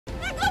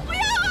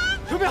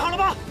备好了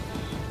吗？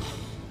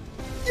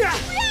不要！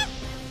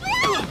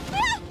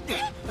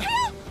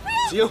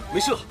子英，没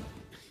事了。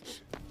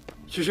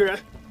许学仁，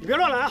你别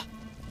乱来啊！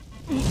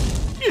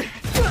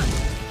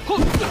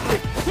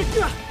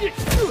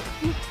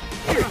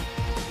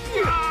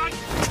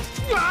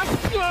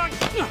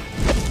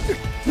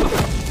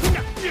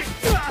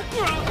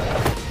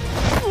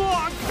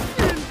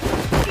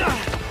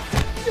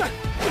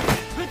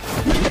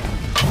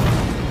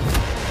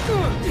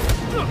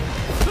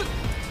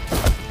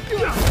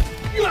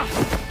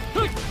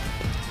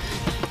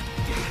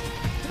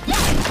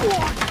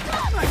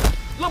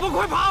老婆，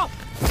快跑！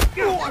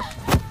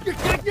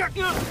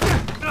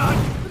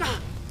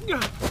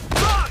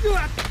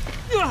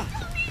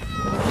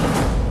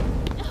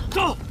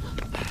走！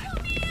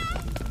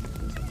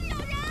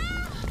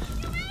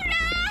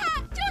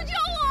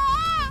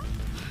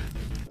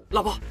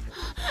老婆，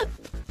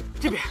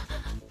这边。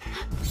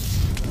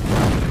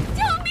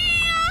救命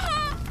啊！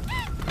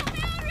有没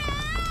有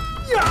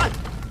人？呀！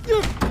救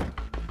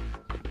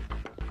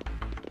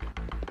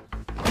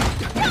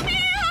命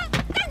啊！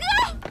大哥，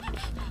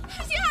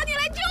幸好你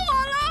来救我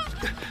了，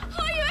我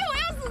以为我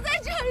要死在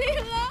这里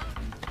了。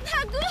大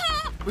哥，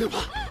不用怕，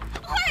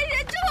坏人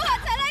这么晚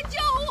才来救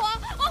我，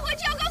我回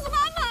去要告诉妈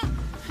妈。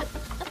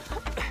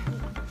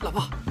老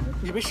婆，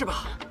你没事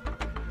吧？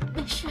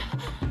没事，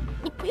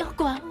你不要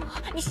管我，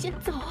你先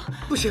走。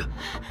不行，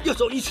要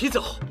走一起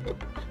走。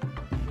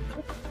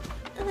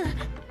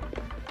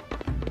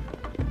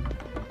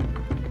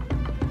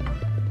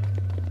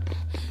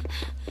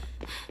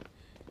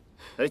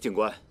哎，警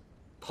官，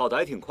跑得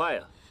还挺快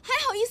呀！还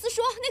好意思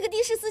说，那个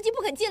的士司机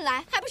不肯进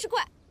来，还不是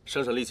快？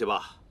省省力气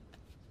吧。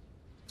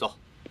走。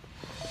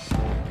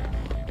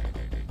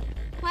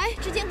喂，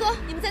志坚哥，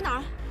你们在哪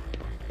儿？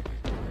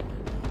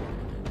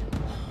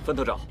分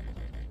头找。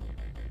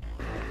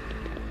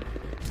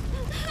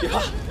别怕，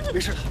没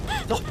事的，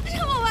走。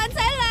这么晚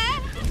才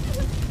来。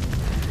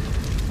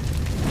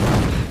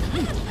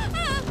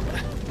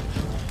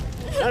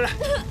来，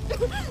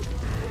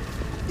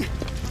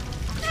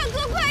大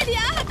哥，快点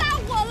啊！大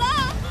火了！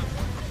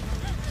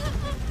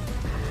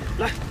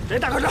来，连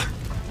大哥这儿，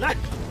来。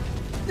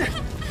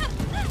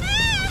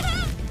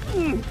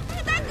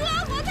大哥，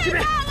火太大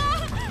了！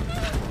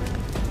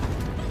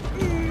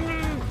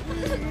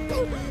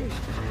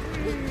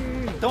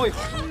等我一会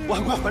儿，我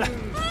很快回来。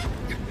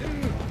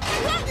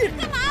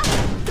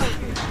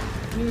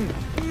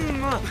干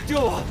嘛？救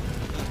我！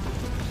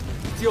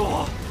救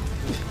我！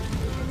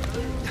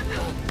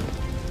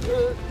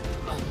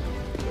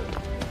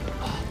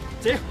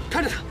子英，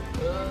看着他。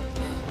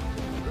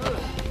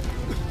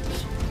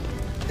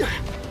大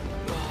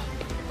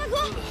哥，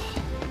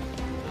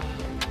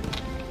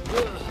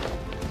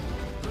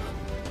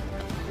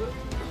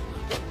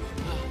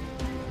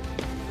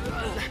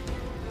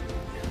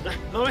来，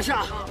慢慢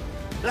下。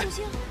来，小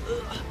心！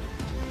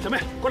小妹，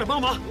过来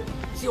帮忙，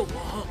救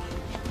我！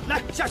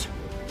来，下去，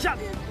下，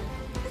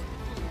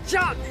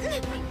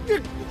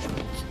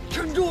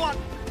撑住啊，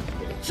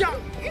下。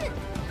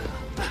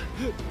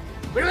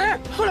美人，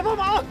过来帮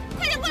忙！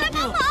快点过来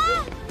帮忙！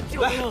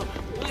来，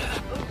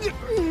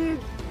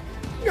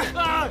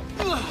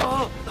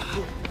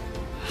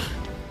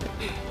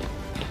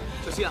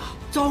小心啊！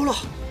糟了，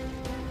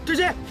志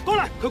坚，过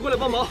来，快过来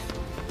帮忙！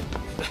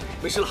来，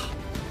没事了。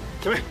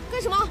小妹，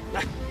干什么？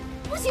来，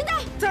不行的！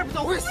再不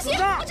走会不行，死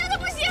的！我真的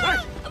不行！来，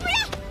不要，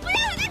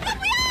大哥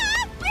不要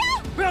啊！不要！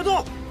不要动！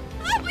啊，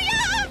不要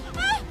啊！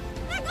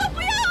大哥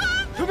不要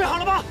啊！准备好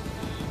了吗？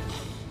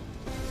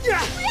不要！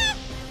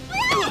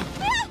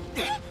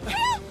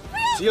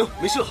子英，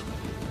没事了，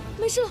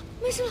没事了，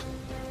没事了，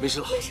没事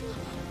了，没事了，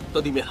到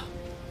地面了。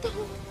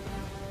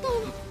到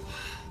了。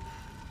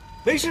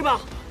没事吧？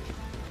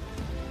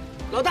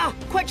老大，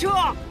快撤！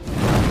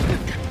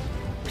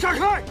闪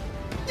开！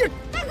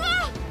大哥，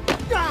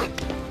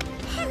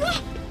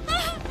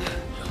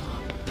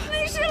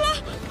没事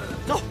了，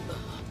走，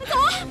走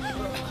啊！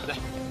来，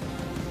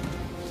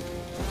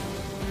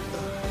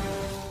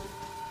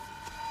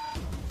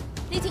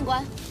李警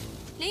官，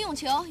林永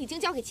球已经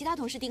交给其他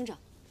同事盯着。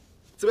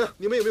怎么样？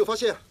你们有没有发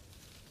现？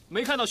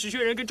没看到许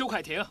学仁跟周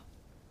凯婷。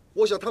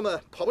我想他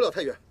们跑不了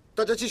太远，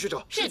大家继续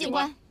找。是警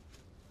官。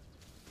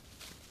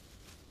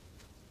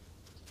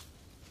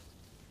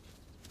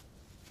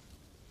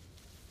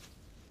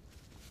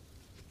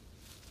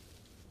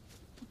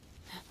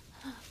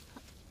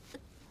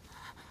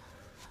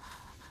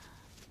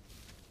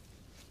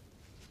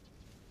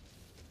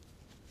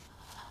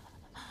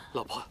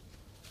老婆，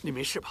你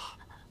没事吧？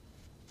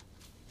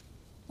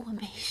我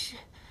没事，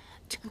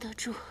撑得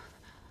住。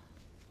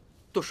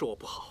都是我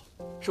不好，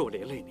是我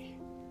连累你。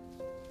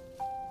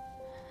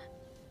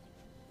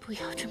不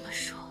要这么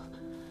说，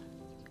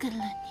跟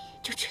了你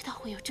就知道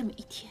会有这么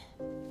一天。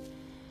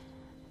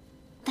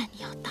但你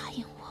要答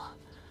应我，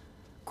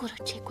过了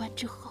这关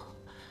之后，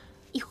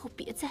以后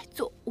别再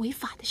做违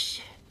法的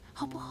事，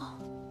好不好？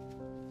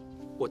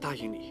我答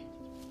应你，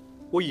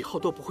我以后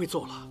都不会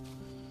做了。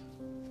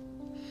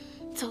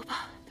走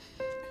吧。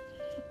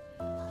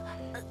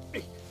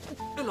哎，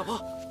老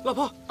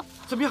婆，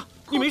怎么样？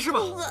你没事吧？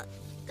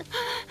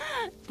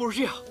不如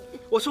这样，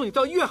我送你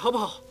到医院好不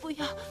好？不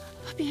要，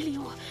别理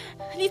我，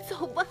你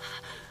走吧。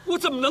我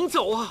怎么能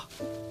走啊？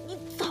你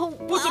走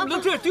吧。我怎么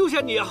能这样丢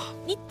下你啊？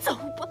你走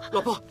吧。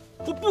老婆，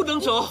我不能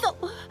走。走，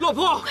老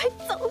婆，快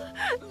走。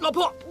老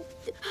婆。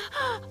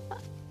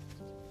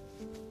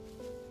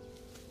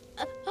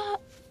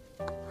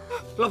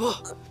老婆。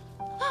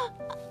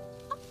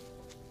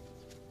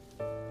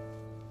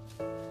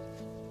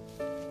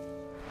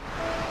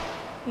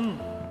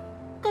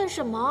干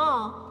什么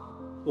啊？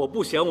我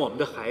不想我们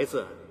的孩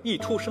子一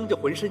出生就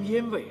浑身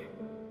烟味。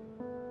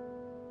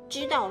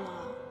知道了。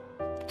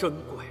真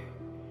乖。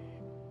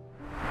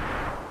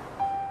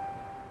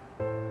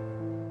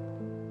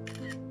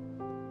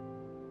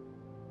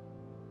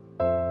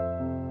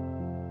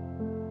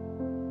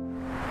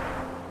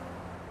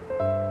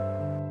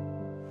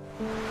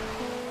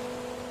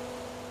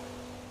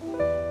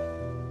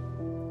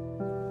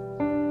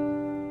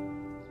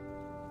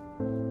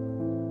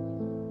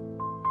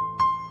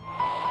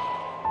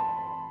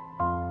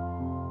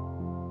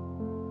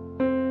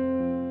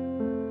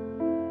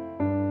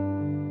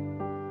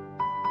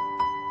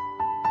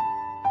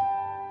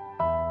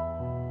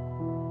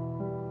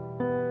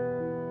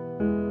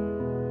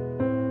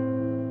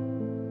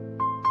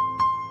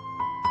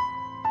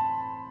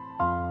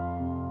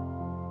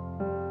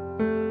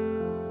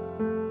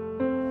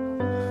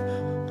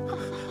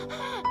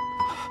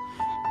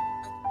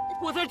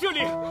我在这里，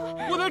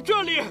我在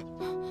这里，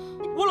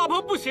我老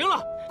婆不行了，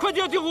快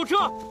叫救护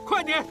车！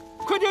快点，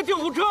快叫救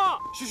护车！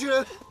徐徐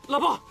人，老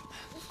婆，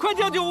快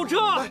叫救护车！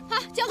啊，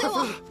交给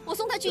我，我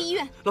送他去医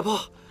院。老婆，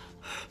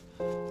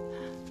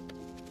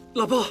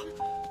老婆，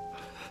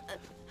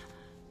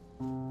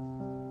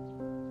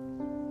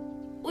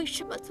为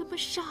什么这么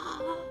傻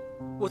啊？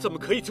我怎么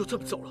可以就这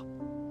么走了，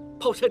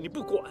抛下你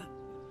不管？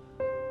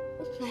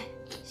来，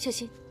小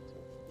心。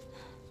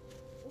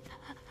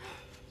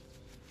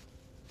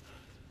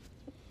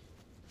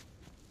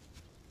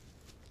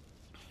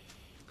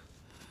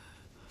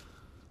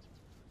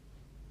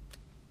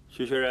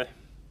徐学仁，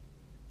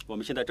我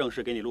们现在正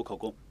式给你录口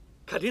供。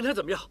凯琳她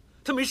怎么样？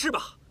她没事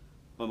吧？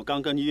我们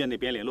刚跟医院那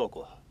边联络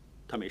过，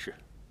她没事，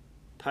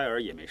胎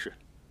儿也没事，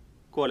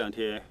过2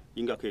天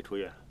应该可以出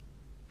院了。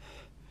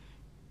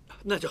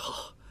那就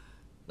好。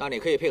那你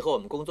可以配合我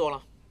们工作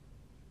了。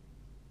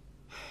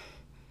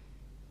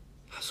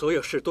所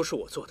有事都是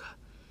我做的，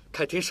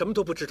凯婷什么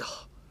都不知道。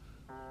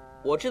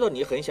我知道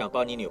你很想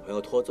帮你女朋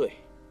友脱罪，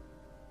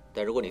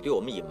但如果你对我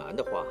们隐瞒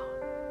的话，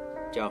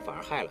这样反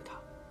而害了她。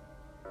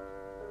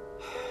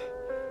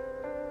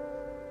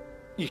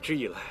一直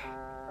以来，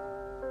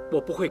我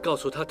不会告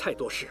诉他太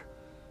多事，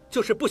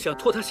就是不想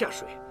拖他下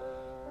水。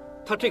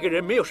他这个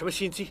人没有什么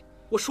心机，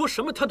我说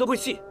什么他都会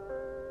信。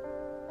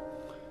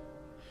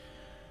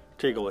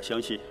这个我相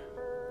信。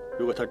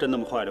如果他真那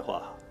么坏的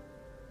话，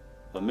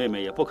我妹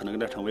妹也不可能跟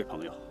他成为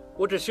朋友。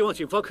我只希望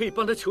警方可以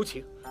帮他求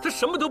情。他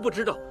什么都不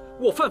知道，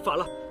我犯法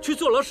了，去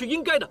坐牢是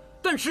应该的。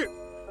但是，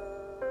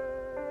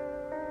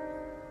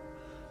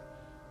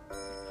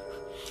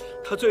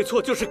他最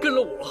错就是跟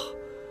了我。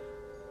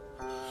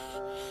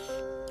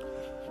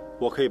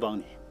我可以帮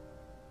你，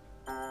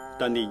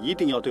但你一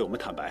定要对我们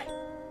坦白。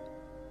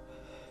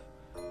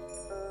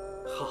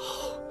好。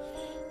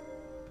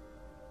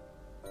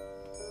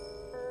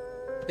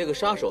那个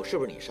杀手是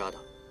不是你杀的？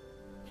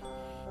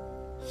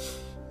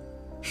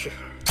是。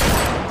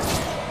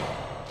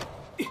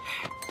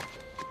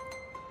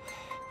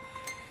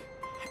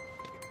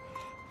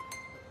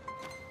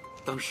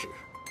当时，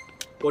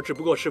我只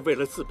不过是为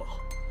了自保，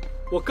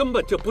我根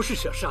本就不是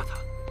想杀他。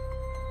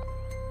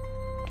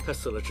他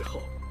死了之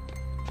后，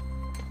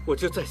我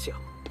就在想，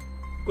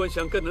关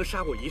祥根能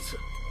杀我1次，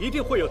一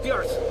定会有第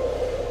2次。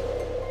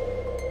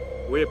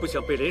我也不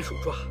想被联署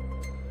抓，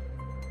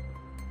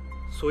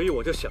所以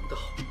我就想到，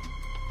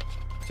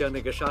将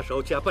那个杀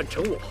手假扮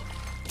成我。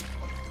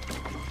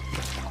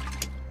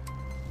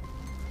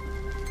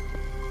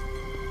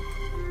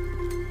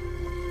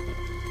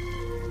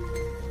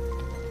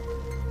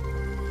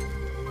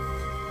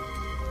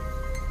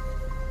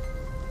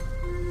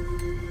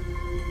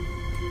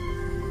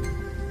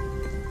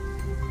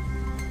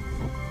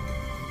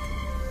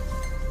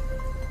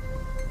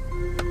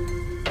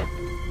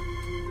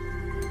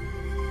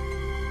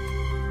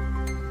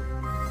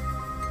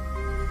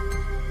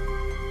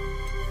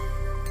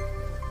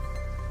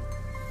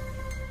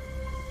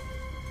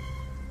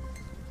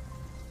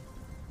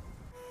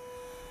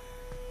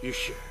于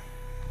是，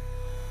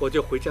我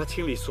就回家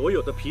清理所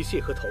有的皮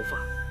屑和头发，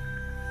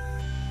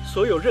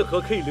所有任何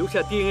可以留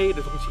下 DNA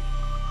的东西。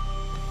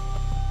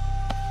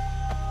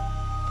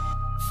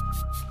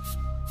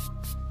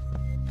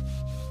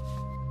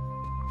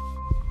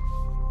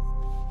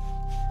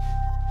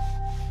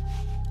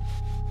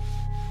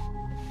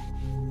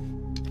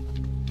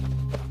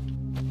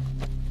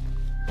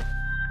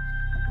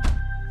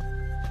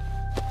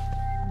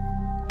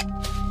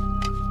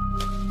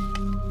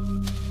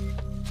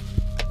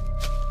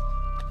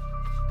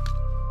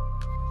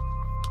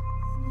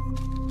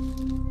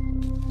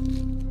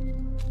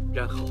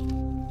然后，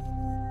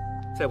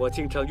在我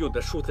经常用的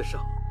梳子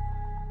上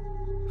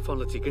放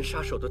了几根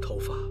杀手的头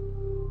发。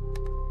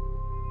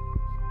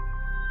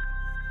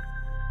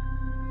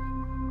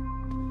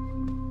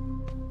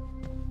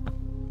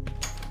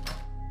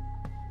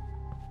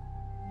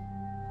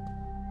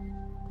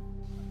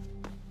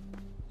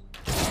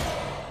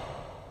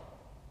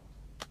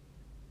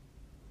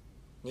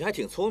你还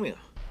挺聪明啊，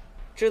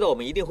知道我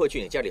们一定会去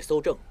你家里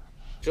搜证，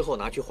之后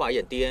拿去化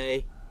验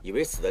DNA， 以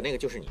为死的那个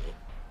就是你。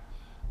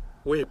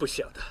我也不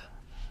想的，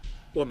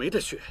我没得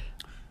选。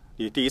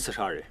你第一次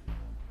杀人，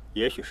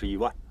也许是意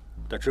外，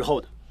但之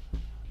后呢？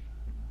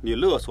你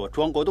勒索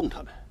庄国栋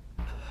他们，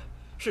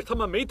是他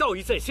们没道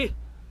义在先，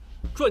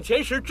赚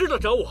钱时知道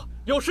找我，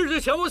有事就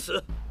想我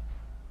死。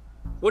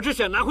我只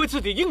想拿回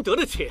自己应得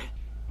的钱。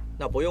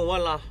那不用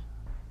问了，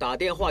打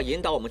电话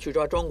引导我们去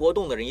抓庄国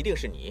栋的人一定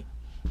是你。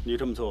你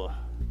这么做，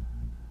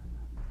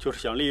就是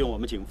想利用我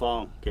们警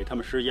方给他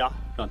们施压，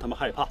让他们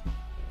害怕，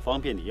方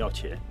便你要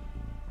钱。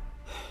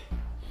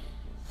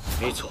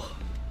没错，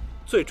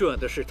最重要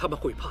的是他们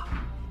会怕，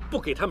不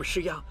给他们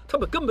施压，他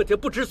们根本就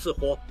不知死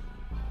活。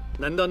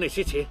难道那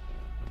些钱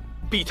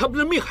比他们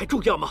的命还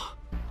重要吗？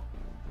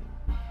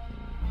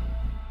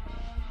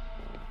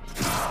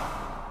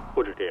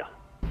不止这样，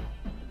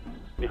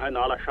你还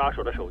拿了杀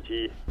手的手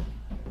机，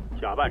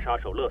假扮杀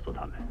手勒索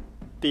他们。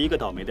第一个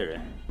倒霉的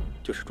人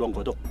就是庄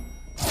国栋。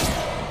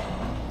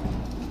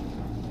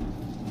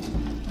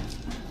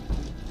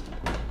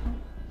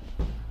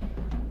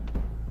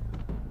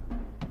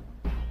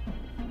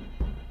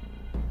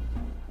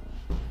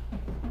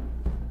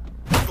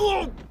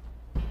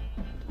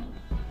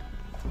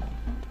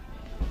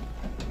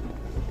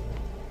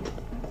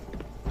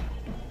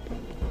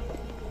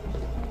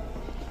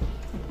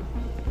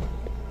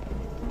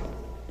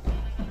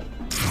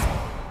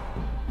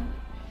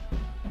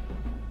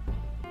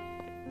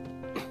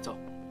走。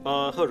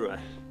贺主任，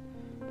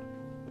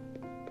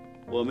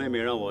我妹妹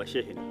让我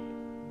谢谢你。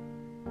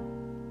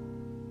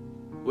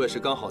我也是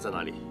刚好在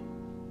那里。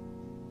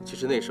其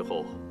实那时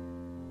候，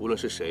无论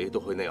是谁都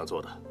会那样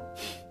做的。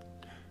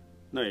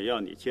那也要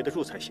你接得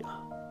住才行。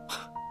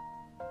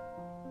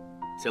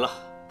行了，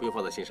不用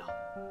放在心上，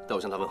代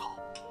我向他问好。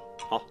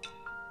好。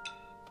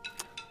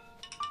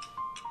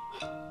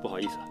不好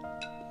意思。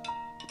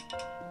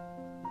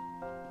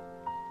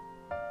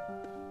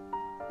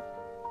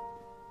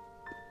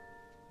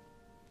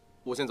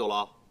我先走了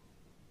啊。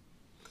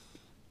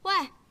喂，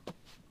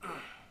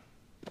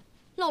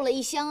漏了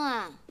一箱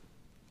啊！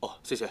哦，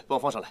谢谢，帮我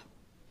放上来。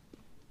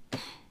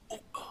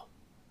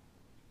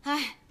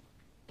哎，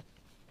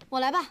我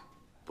来吧。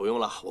不用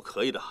了，我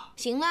可以的。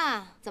行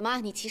啦，怎么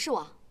你歧视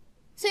我？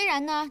虽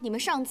然呢你们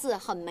上次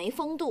很没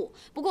风度，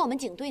不过我们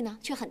警队呢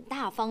却很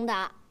大方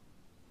的。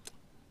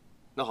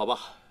那好吧，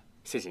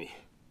谢谢你。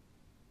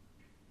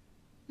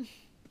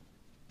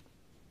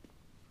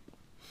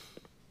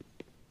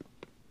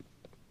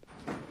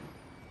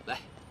来，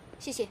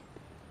谢谢。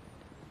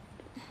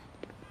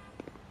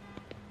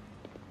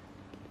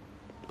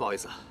不好意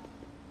思啊。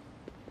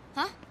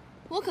啊，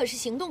我可是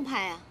行动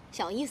派啊，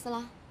小意思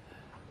啦。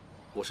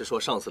我是说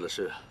上次的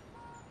事。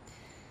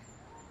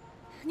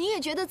你也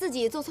觉得自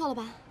己做错了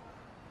吧？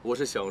我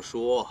是想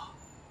说，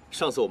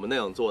上次我们那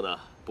样做呢，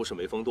不是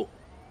没风度，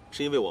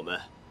是因为我们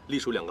隶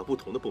属2个不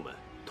同的部门，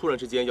突然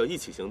之间要一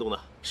起行动呢，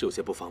是有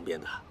些不方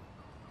便的。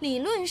理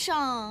论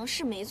上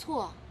是没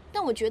错，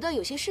但我觉得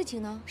有些事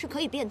情呢是可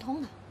以变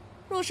通的。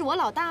若是我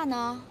老大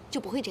呢，就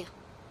不会这样。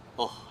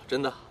哦，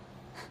真的？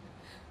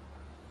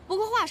不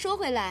过话说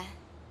回来，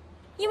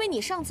因为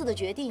你上次的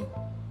决定，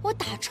我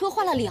打车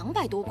花了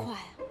200多块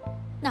啊。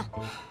那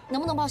能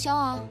不能报销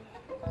啊？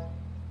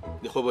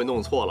你会不会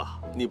弄错了？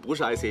你不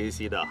是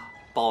ICAC 的，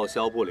报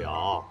销不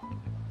了。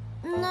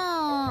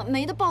那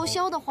没得报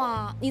销的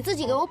话，你自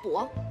己给我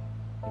补。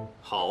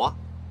好啊，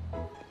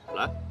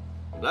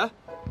来，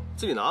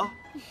自己拿。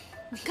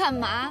干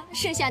嘛？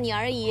剩下你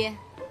而已。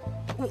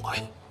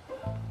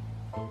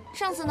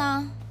上次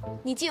呢，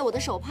你借我的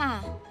手帕，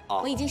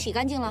我已经洗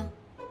干净了。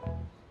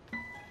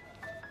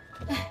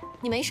哎，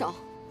你没手。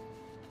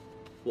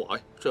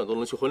这样都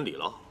能去婚礼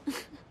了？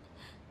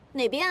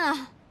哪边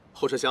啊？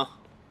后车厢。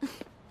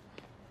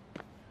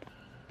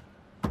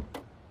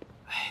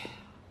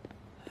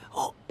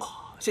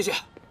谢谢。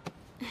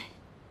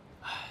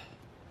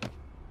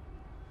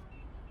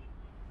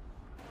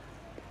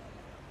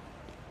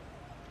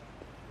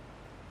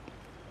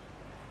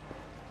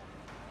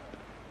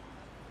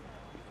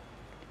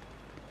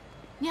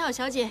你好，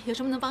小姐，有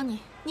什么能帮你？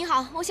你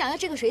好，我想要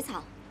这个水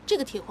草。这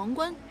个铁皇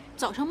冠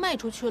早上卖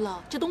出去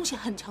了，这东西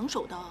很抢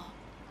手的。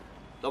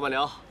老板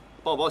娘，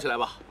帮我包起来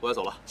吧，我要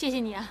走了。谢谢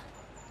你啊。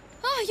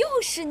啊，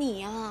又是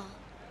你啊！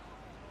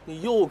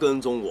你又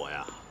跟踪我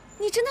呀？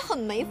你真的很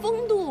没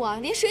风度啊，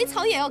连水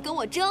草也要跟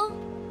我争。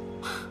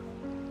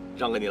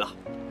让给你了。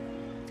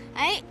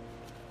哎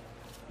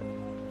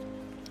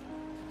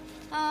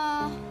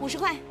，50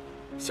块。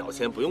小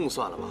钱不用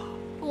算了吧？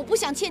我不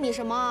想欠你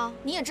什么，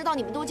你也知道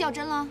你们多较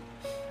真了。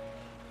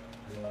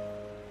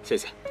谢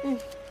谢。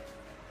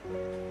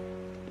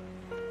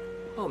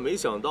没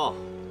想到，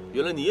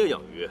原来你也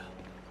养鱼。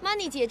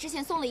Money 姐之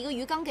前送了一个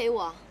鱼缸给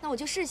我，那我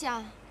就试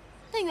下。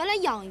但原来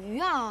养鱼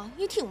啊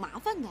也挺麻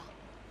烦的。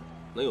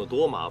能有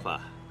多麻烦？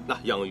那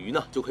养鱼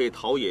呢就可以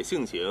陶冶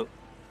性情，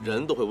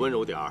人都会温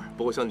柔点儿，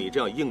不会像你这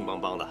样硬邦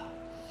邦的。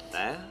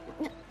来，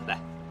来，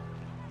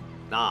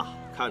那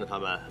看着他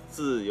们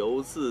自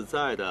由自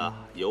在的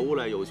游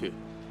来游去，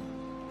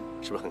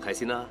是不是很开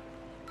心呢？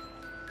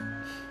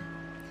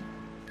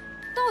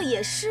倒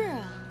也是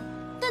啊，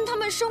但他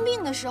们生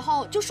病的时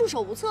候就束手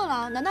无策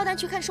了，难道带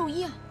去看兽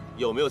医啊？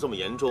有没有这么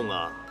严重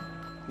啊？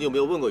你有没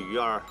有问过鱼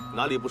儿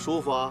哪里不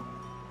舒服啊？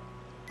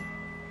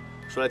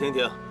说来听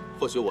听，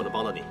或许我能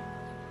帮到你。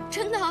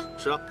真的？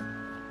是啊。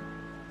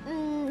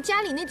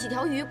家里那几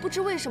条鱼不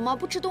知为什么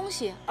不吃东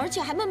西，而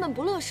且还闷闷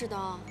不乐似的。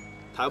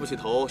抬不起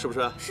头，是不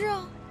是？是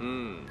啊。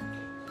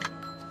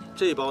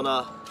这一包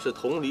呢是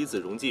铜离子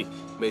溶剂，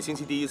每星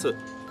期滴1次。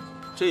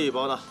这一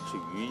包呢是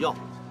鱼药，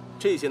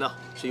这些呢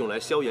是用来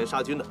消炎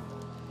杀菌的。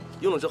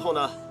用了之后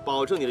呢，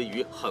保证你的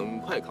鱼很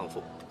快康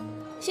复。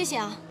谢谢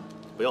啊。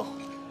不用，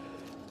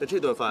那这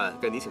顿饭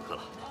该你请客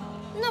了。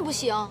那不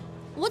行，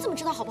我怎么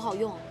知道好不好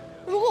用？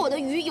如果我的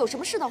鱼有什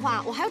么事的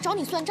话，我还要找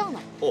你算账呢。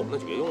哦，那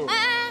就别用了。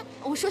哎，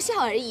我说笑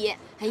而已。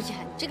哎呀，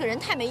你这个人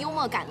太没幽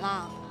默感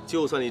了。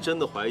就算你真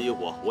的怀疑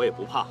我，我也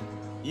不怕。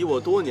以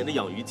我多年的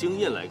养鱼经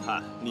验来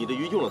看，你的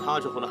鱼用了它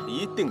之后呢，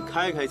一定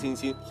开开心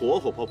心、活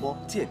活泼泼、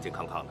健健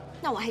康康的。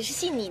那我还是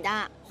信你的。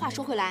话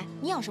说回来，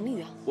你养什么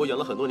鱼啊？我养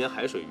了很多年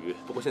海水鱼，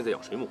不过现在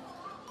养水母。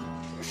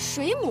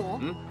水母？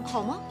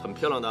好吗？很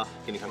漂亮的，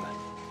给你看看。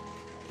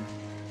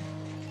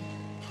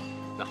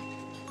那，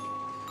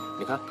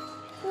你看。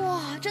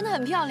哇，真的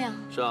很漂亮。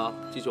是啊，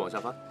继续往下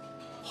翻，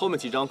后面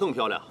几张更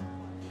漂亮。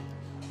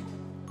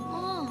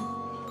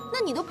那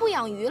你都不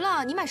养鱼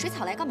了，你买水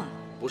草来干嘛？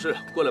不是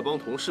过来帮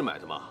同事买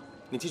的吗？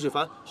你继续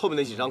翻，后面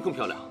那几张更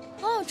漂亮。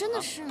哦，真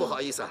的是。不好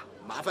意思啊，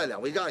麻烦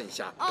两位让一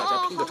下，大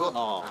家拼个桌。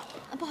哦，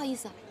不好意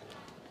思。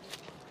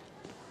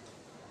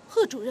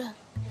贺主任，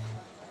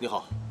你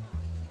好。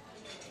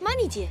玛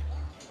丽姐。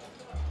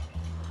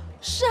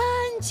珊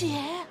姐。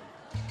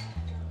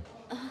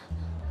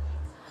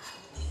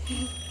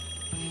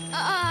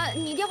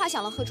你电话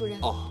响了，贺主任。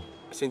哦，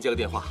先接个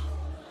电话。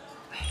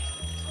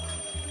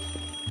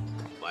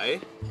喂。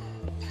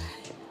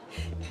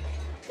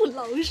不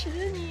老实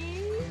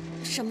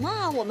你。什么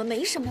啊？我们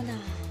没什么的。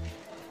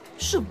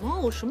什么？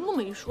我什么都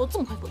没说，这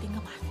么快否定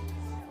干嘛？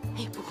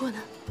哎，不过呢，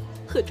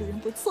贺主任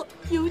不错，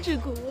优质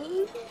股。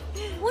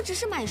我只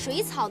是买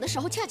水草的时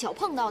候恰巧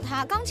碰到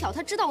他，刚巧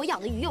他知道我养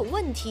的鱼有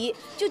问题，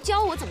就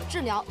教我怎么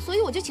治疗，所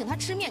以我就请他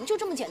吃面，就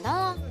这么简单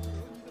啊。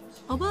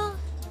好吧，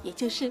也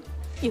就是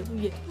有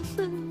缘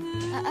分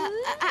啊。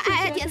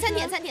点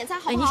餐，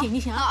好不好？你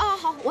请啊。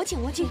好，我请，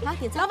好，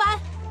点餐。老板。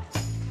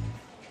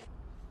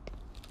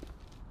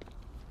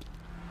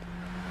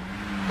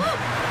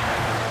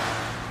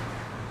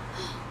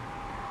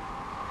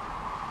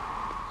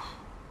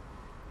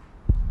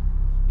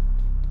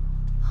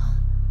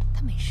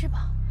他没事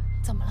吧？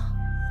怎么了？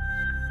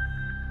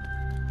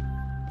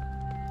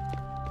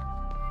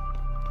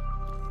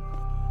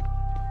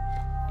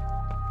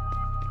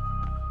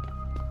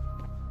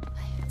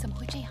哎，怎么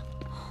会这样？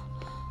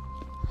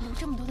流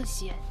这么多的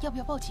血，要不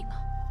要报警啊？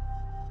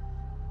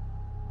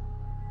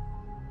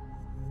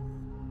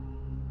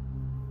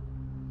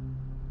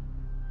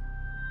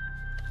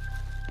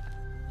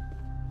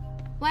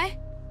喂，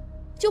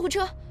救护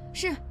车，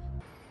是。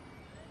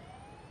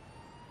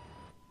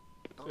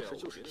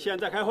现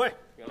在开会。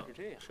原来是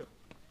这样。是。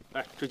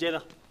哎，志坚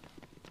呢？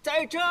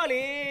在这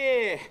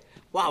里。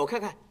哇，我看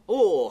看，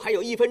哦，还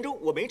有1分钟，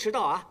我没迟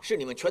到啊！是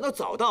你们全都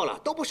早到了，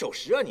都不守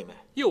时啊！你们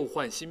又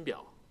换新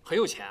表，很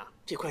有钱啊？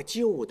这块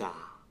旧的。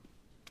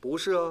不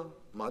是啊，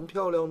蛮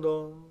漂亮的。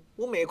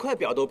我每块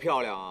表都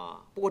漂亮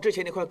啊，不过之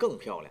前那块更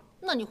漂亮。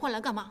那你换来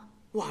干嘛？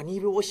哇，你以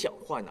为我想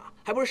换呐？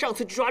还不是上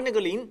次抓那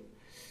个林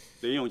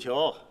永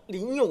球。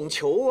林永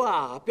球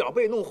啊，表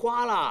被弄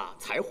花了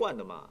才换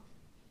的嘛。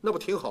那不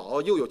挺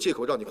好？又有借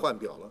口让你换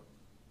表了。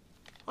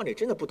啊，你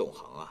真的不懂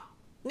行啊！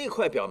那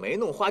块表没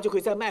弄花就可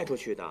以再卖出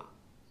去的。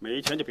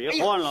没钱就别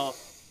换了。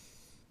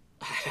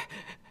哎，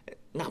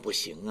那不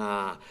行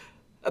啊！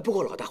不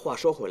过老大，话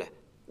说回来，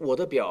我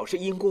的表是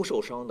因公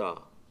受伤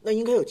的，那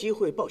应该有机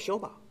会报销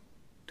吧？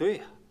对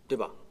呀，对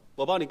吧？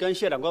我帮你跟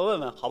谢长官问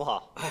问，好不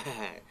好？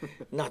哎，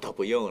那倒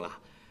不用了，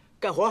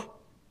干活。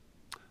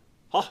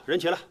好，人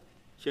齐了，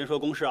先说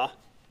公事啊。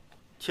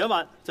前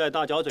晚在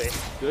大角咀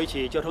有一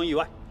起交通意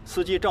外，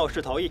司机肇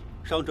事逃逸，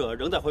伤者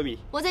仍在昏迷。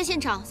我在现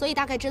场，所以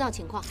大概知道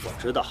情况。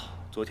我知道，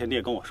昨天你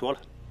也跟我说了。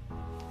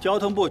交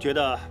通部觉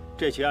得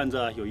这起案子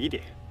有疑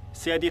点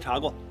 ，CID 查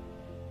过，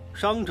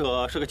伤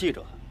者是个记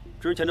者，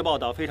之前的报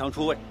道非常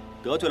出位，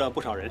得罪了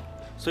不少人，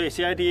所以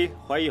CID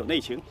怀疑有内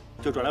情，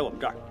就转来我们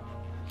这儿。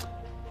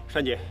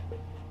珊姐，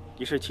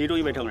你是其中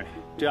一位证人，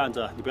这案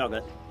子你不要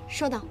跟。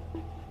收到。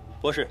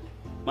博士，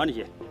马丽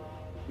姐，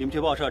你们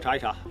去报社查一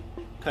查，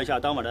看一下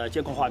当晚的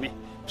监控画面。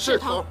是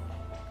头。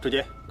志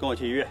杰，跟我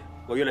去医院，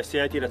我约了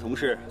CID 的同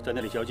事在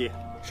那里交接。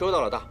收到，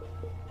老大。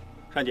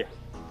珊姐，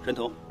陈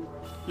彤，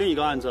另一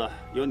个案子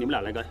由你们俩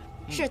来跟。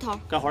是头。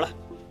干活了，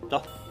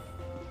走。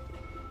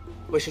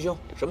喂，师兄，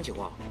什么情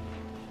况？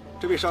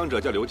这位伤者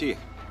叫刘静，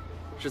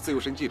是自由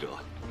身记者，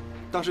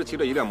当时骑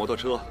着一辆摩托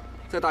车，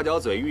在大角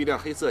嘴与一辆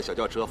黑色小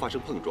轿车发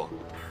生碰撞，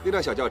那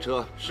辆小轿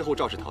车事后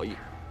肇事逃逸。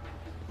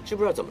知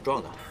不知道怎么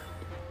撞的？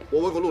我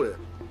问过路人，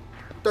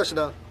但是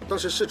呢，当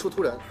时事出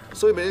突然，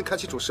所以没人看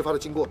清楚事发的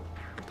经过。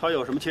他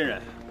有什么亲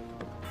人？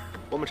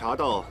我们查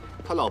到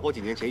他老婆几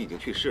年前已经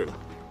去世了，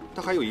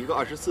他还有一个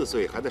24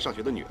岁还在上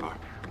学的女儿，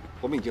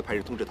我们已经派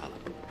人通知他了。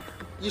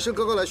医生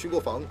刚刚来巡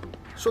过房，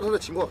说他的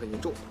情况很严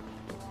重，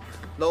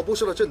脑部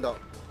受到震荡，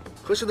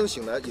何时能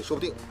醒来也说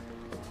不定，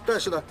但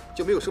是呢，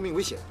就没有生命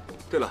危险。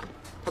对了，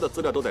他的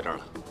资料都在这儿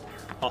了。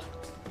好，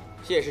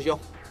谢谢师兄。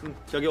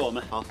交给我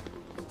们。好。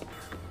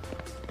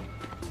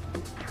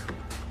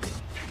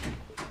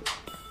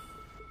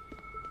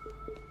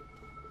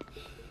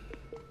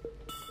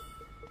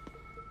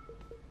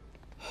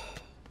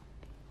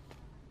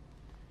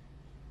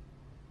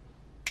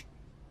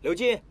刘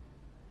进，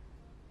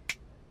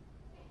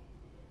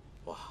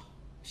哇，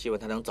希望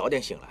他能早点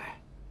醒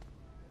来。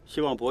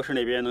希望博士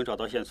那边能找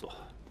到线索。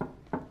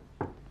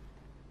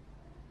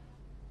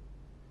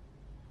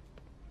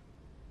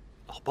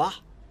老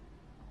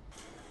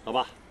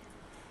爸，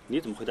你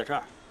怎么会在这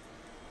儿？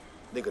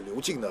那个刘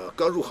静呢，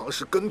刚入行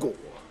时跟过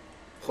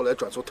我，后来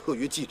转做特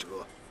约记者，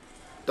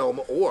但我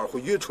们偶尔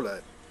会约出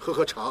来喝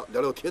喝茶、聊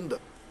聊天的。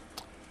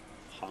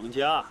行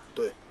家。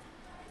对。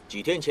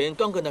几天前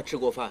刚跟他吃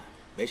过饭。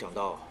没想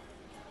到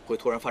会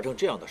突然发生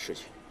这样的事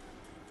情。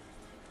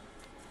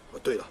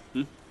对了，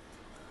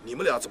你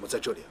们俩怎么在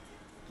这里？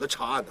来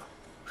查案呢？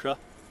是啊。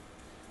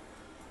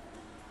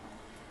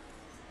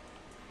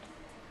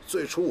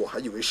最初我还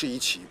以为是一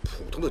起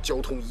普通的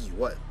交通意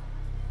外，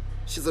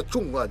现在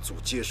重案组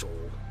接手，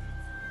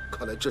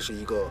看来这是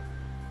一个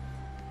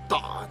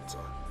大案子。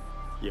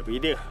也不一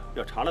定，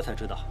要查了才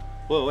知道。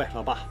喂，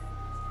老爸，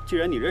既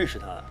然你认识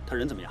他，他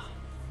人怎么样？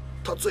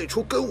他最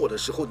初跟我的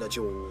时候呢，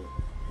就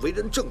为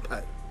人正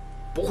派，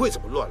不会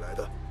怎么乱来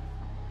的。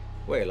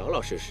喂，老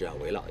老实实啊，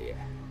韦老爷。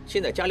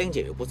现在嘉玲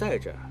姐又不在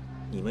这儿，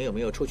你们有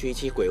没有出去一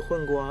起鬼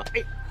混过啊？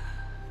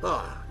哎，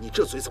啊，你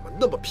这嘴怎么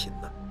那么贫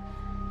呢？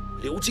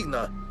刘静呢，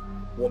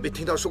我没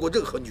听他说过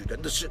任何女人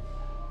的事。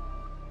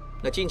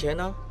那金钱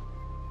呢？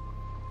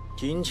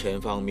金钱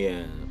方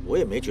面我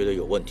也没觉得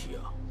有问题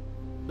啊。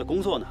那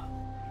工作呢？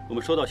我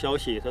们收到消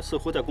息，他似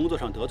乎在工作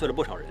上得罪了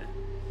不少人。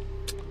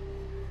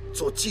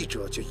做记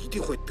者就一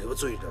定会得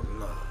罪人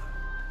了，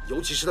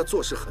尤其是他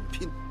做事很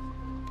拼。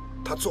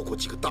他做过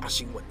几个大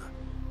新闻呢，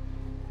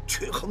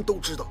全行都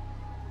知道。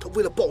他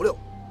为了爆料，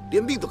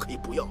连命都可以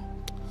不要。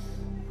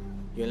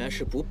原来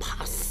是不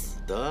怕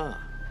死的。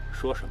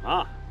说什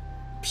么？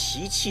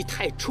脾气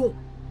太重。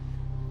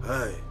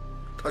哎，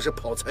他是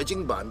跑财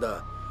经版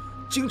的，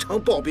经常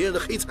爆别人的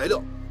黑材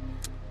料。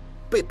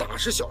被打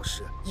是小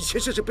事，以前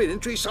甚至被人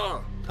追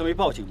杀。他没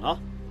报警吗？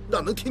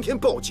哪能天天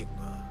报警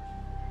啊？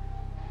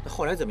那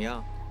后来怎么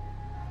样？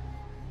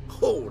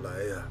后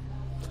来呀，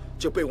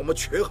就被我们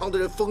全行的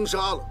人封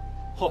杀了。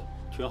嚯，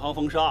全行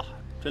封杀，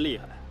真厉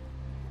害！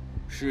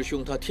师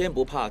兄他天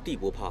不怕地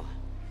不怕，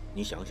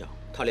你想想，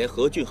他连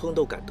何俊亨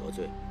都敢得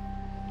罪。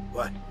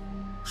喂，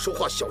说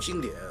话小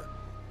心点。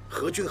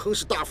何俊亨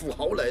是大富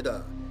豪来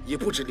的，也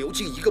不止刘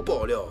静一个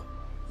爆料。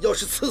要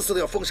是次次都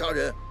要封杀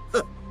人，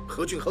哼，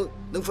何俊亨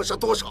能封杀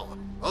多少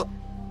啊？啊！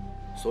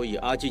所以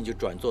阿进就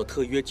转做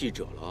特约记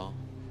者了。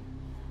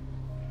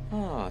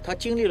啊，他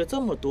经历了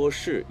这么多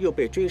事，又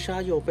被追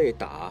杀，又被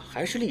打，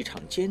还是立场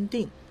坚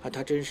定啊！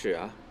他真是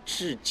啊，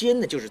世间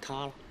的就是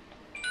他了。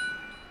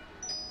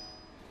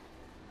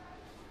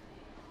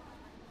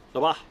老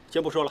爸，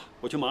先不说了，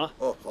我去忙了。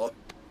哦，好，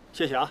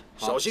谢谢啊，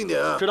小心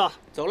点啊。知道。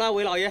走了，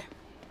韦老爷。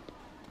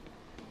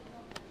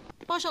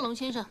包少龙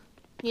先生，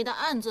你的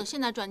案子现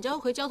在转交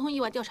回交通意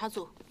外调查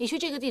组，你去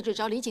这个地址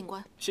找李警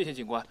官。谢谢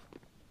警官。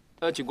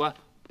警官，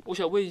我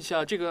想问一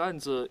下，这个案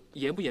子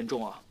严不严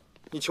重啊？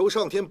你求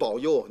上天保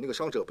佑那个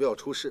伤者不要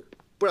出事，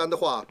不然的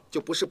话就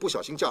不是不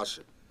小心驾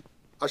驶，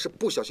而是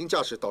不小心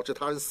驾驶导致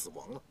他人死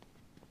亡了。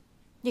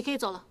你可以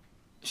走了。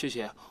谢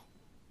谢。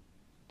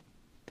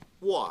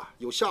哇，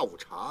有下午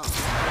茶。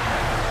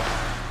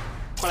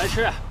快来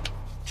吃，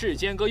志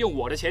坚哥用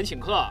我的钱请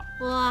客。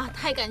哇，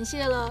太感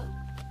谢了。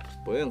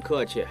不用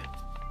客气。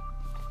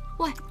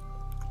喂，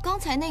刚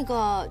才那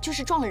个就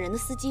是撞了人的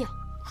司机啊？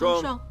是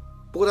啊。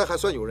不过他还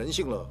算有人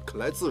性了，肯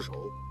来自首。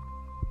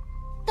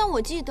但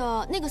我记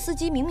得那个司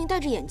机明明戴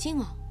着眼镜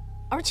啊，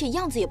而且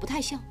样子也不太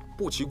像。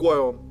不奇怪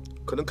哦，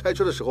可能开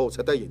车的时候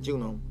才戴眼镜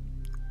呢。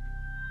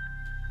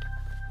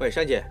喂，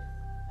珊姐，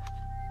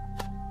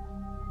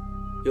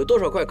有多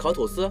少块烤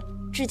吐司？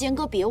志坚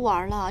哥，别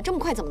玩了，这么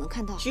快怎么能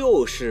看到？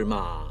就是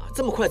嘛，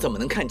这么快怎么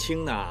能看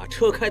清呢？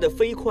车开得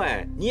飞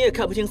快，你也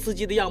看不清司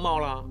机的样貌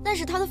了。但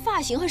是他的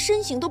发型和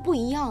身形都不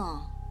一样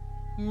啊。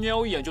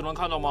瞄一眼就能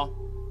看到吗？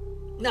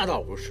那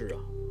倒不是啊，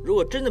如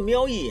果真的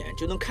瞄一眼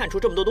就能看出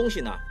这么多东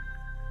西呢，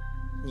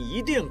你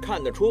一定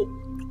看得出，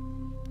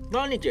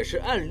那你姐是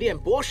暗恋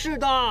博士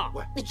的。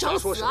喂，你找死啊！瞎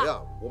说谁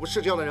呀？我们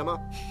是这样的人吗？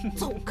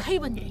走开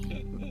吧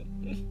你！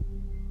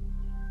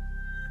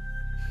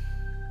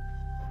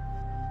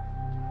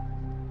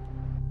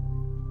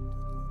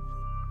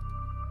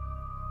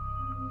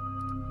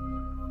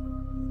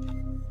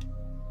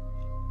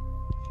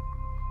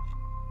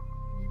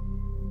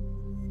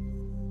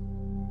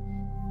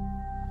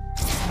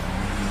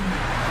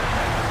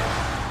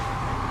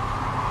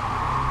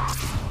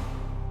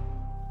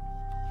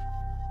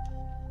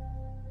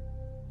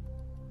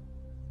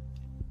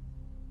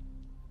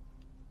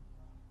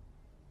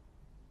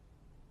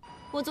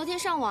我昨天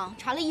上网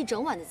查了一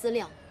整晚的资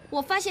料，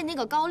我发现那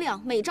个高亮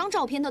每张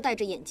照片都戴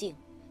着眼镜，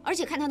而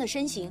且看他的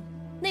身形，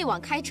那晚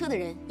开车的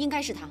人应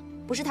该是他，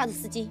不是他的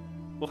司机。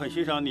我很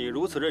欣赏你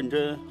如此认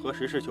真和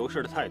实事求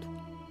是的态度，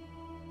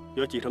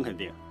有几成肯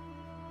定。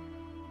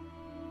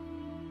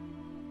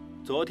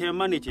昨天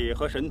曼丽姐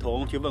和神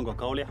童去问过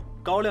高亮，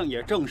高亮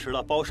也证实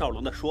了包少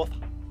龙的说法。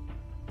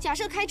假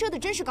设开车的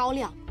真是高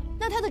亮，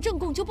那他的证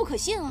供就不可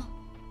信啊。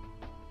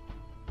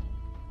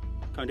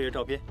看这些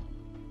照片，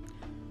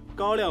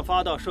高亮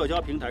发到社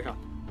交平台上。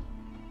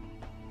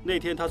那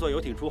天他坐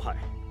游艇出海，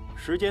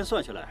时间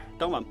算下来，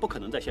当晚不可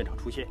能在现场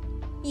出现。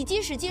以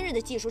今时今日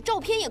的技术，照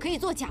片也可以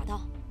做假的。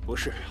不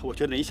是，我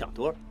觉得你想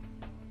多了。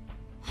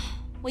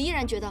我依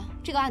然觉得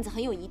这个案子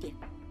很有疑点。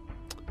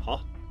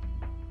好，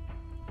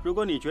如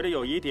果你觉得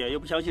有疑点又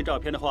不相信照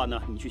片的话呢，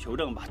你去求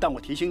证吧。但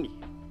我提醒你，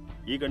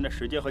一个人的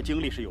时间和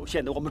精力是有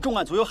限的，我们重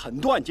案组有很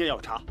多案件要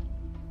查，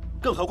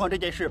更何况这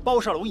件事包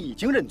少龙已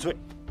经认罪，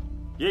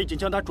也已经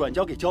将他转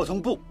交给交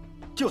通部。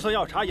就算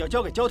要查，也要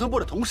交给交通部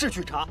的同事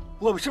去查。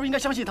我们是不是应该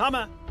相信他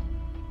们？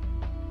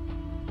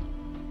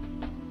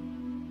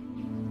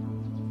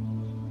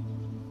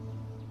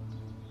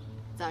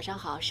早上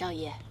好，少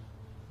爷。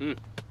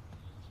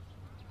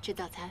吃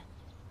早餐。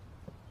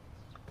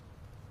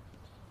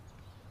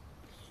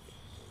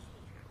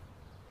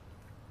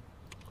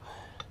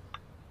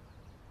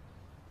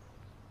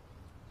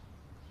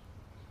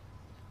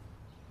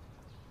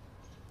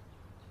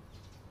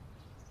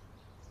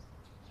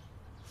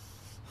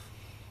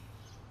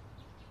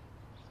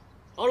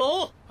阿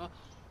龙，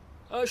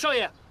少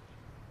爷，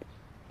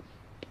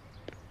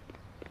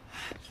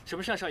什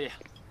么事啊，少爷？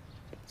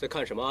在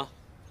看什么？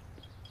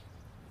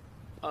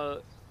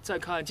在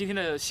看今天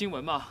的新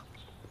闻嘛。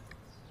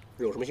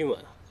有什么新闻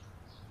啊？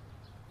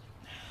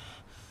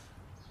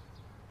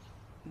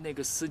那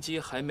个司机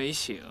还没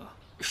醒，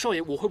少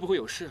爷，我会不会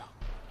有事啊？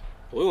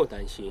不用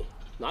担心，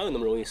哪有那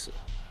么容易死？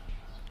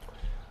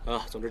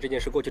啊，总之这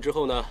件事过去之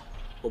后呢，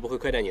我不会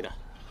亏待你的。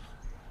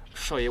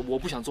少爷，我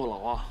不想坐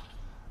牢啊。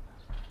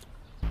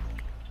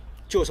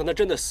就算他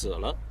真的死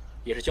了，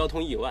也是交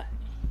通意外，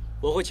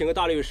我会请个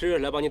大律师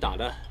来帮你打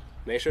的，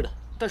没事的。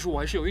但是我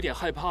还是有一点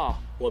害怕。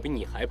我比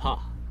你还怕。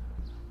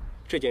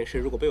这件事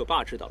如果被我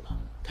爸知道了，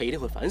他一定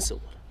会烦死我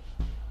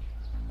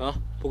的。啊，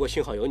不过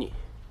幸好有你。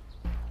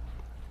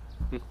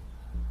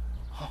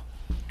好。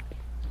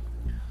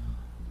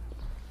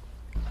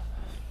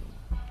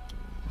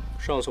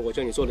上次我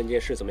叫你做的那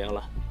件事怎么样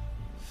了？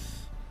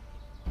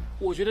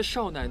我觉得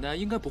少奶奶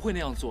应该不会那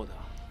样做的。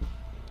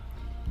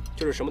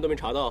就是什么都没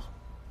查到。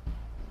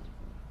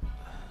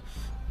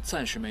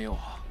暂时没有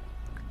啊。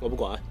我不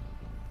管，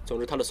总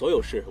之他的所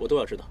有事我都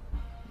要知道。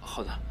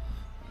好的。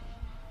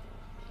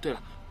对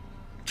了，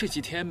这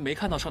几天没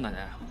看到少奶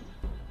奶啊。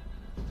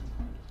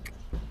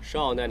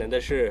少奶奶的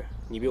事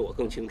你比我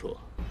更清楚。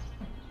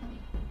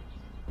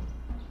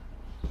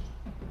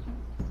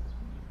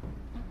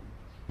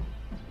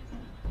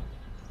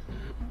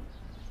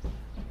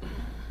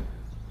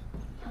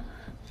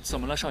怎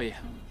么了，少爷？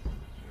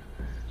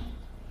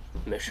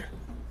没事，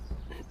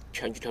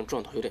拳击这样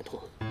撞到有点痛。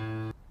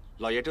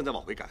老爷正在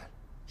往回赶，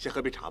先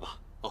喝杯茶吧。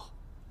哦，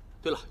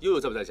对了，悠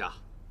悠在不在家？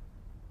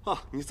啊，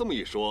你这么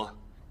一说，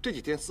这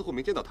几天似乎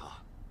没见到他。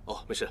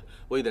哦，没事，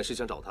我有点事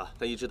想找他，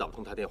但一直打不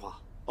通他电话。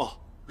哦，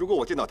如果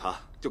我见到他，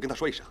就跟他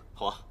说一声。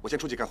好啊，我先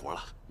出去干活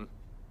了。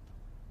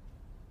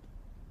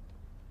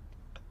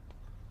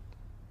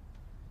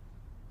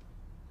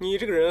你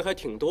这个人还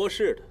挺多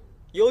事的。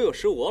悠悠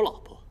是我老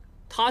婆，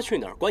她去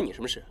哪儿关你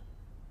什么事？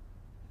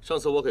上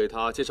次我给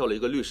他介绍了一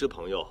个律师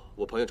朋友，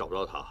我朋友找不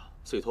到他，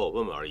所以托我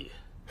问问而已。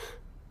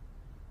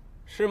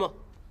是吗？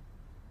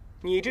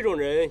你这种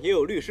人也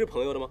有律师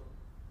朋友的吗？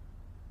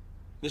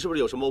你是不是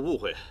有什么误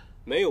会？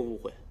没有误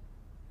会，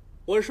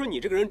我是说你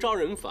这个人招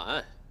人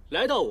烦，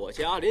来到我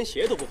家连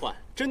鞋都不换，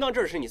真当这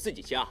儿是你自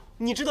己家。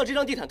你知道这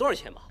张地毯多少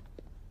钱吗？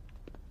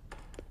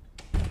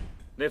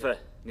那份，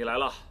你来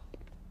了。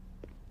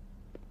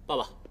爸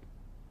爸，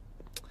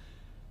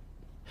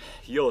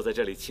又在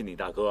这里气你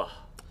大哥？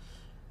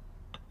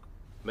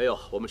没有，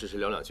我们只是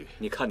聊两句。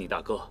你看你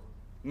大哥，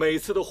每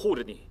次都护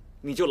着你，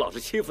你就老是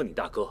欺负你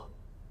大哥。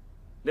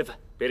那份，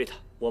别理他，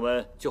我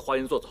们去花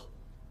园坐坐。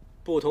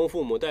不同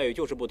父母待遇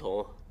就是不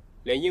同，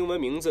连英文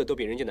名字都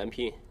比人家难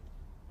拼。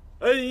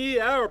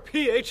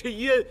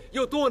NELPHEN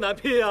有多难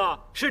拼啊？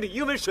是你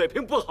英文水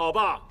平不好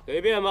吧？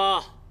随便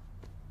吧。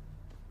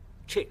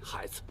这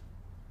孩子。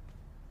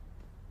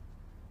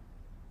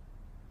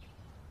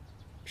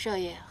少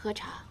爷，喝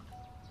茶。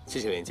谢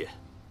谢莲姐。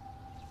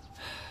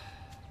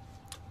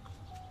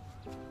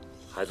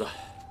孩子，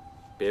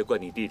别怪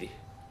你弟弟，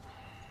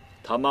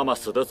他妈妈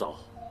死得早，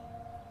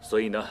所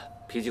以呢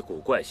脾气古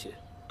怪些，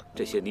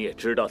这些你也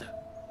知道的，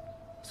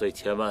所以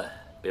千万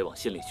别往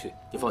心里去。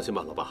你放心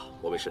吧，老爸，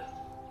我没事。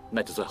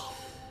那就最好。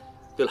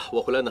对了，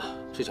我回来呢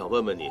是想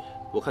问问你，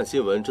我看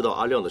新闻知道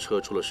阿亮的车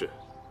出了事，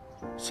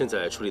现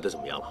在处理的怎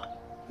么样了？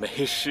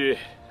没事。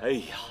哎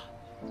呀，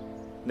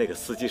那个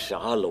司机是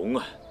阿龙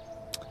啊，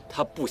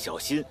他不小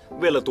心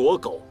为了躲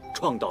狗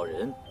撞到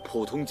人，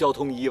普通交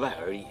通意外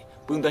而已，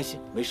不用担心，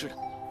没事的。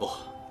哦，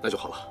那就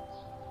好了。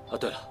啊，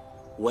对了，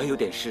我还有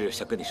点事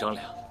想跟你商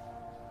量。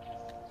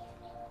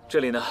这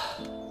里呢，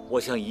我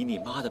想以你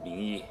妈的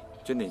名义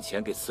捐点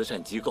钱给慈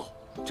善机构。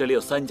这里有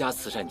3家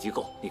慈善机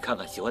构，你看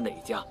看喜欢哪一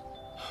家？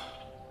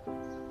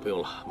不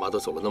用了，妈都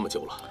走了那么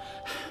久了。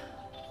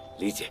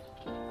理解。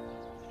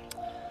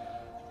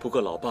不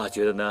过老爸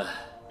觉得呢，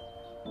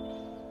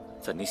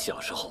在你小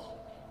时候，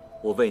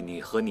我为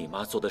你和你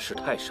妈做的事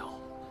太少。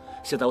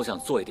现在我想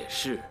做一点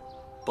事，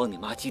帮你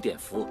妈积点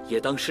福，也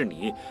当是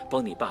你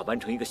帮你爸完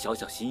成一个小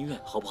小心愿，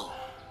好不好？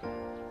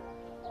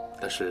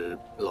但是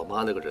老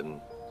妈那个人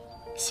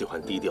喜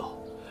欢低调，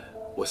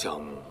我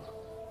想……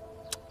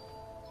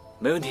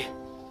没问题。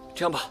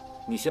这样吧，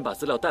你先把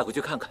资料带回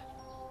去看看，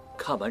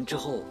看完之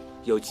后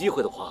有机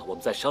会的话，我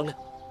们再商量。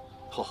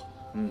好。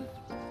嗯。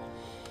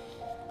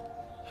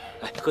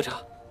来，喝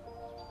茶。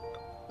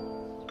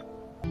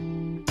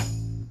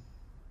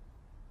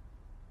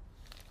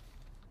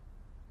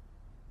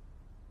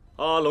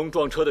阿龙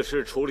撞车的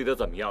事处理的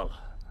怎么样了？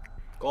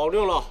搞定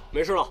了，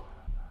没事了。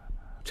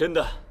真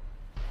的？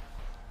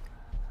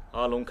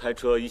阿龙开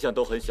车一向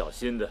都很小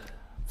心的，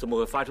怎么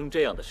会发生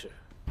这样的事？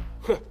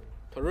哼，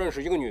他认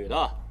识一个女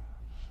的，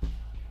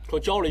说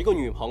交了一个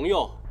女朋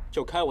友，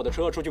就开我的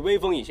车出去威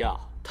风一下。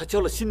他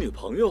交了新女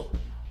朋友？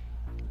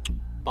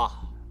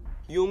爸，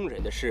佣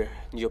人的事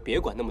你就别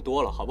管那么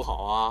多了，好不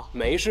好啊？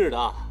没事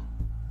的。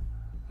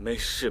没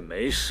事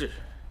没事。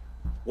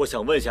我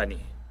想问一下你，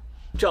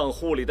账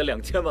户里的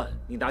2000万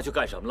你拿去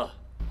干什么了？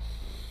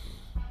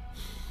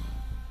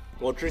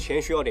我之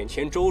前需要点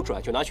钱周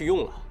转，就拿去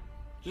用了。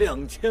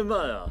2000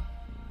万啊！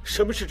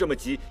什么事这么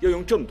急，要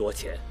用这么多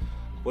钱？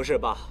不是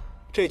爸，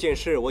这件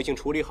事我已经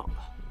处理好了。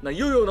那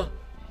悠悠呢？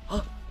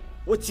啊，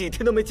我几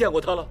天都没见过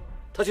他了，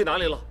他去哪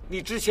里了？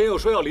你之前又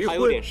说要离婚，还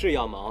有点事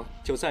要忙，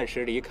就暂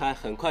时离开，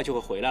很快就会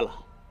回来了。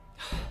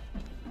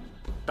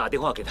打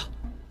电话给他，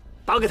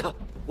打给他，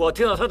我要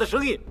听到他的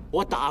声音。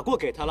我打过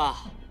给他了，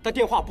他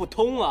电话不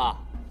通啊。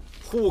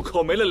户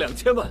口没了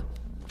2000万，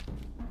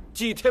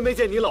几天没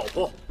见你老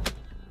婆。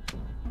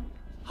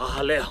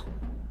阿亮，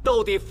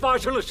到底发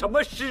生了什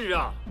么事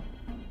啊？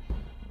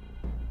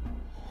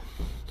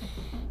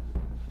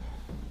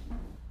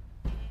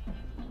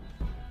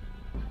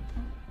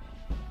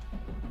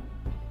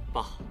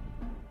爸，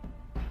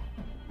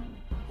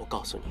我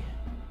告诉你，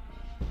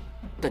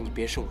但你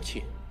别生我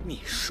气。你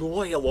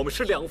说呀，我们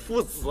是两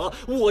父子啊，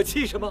我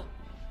气什么？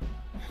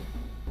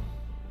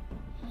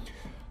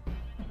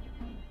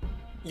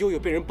悠悠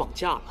被人绑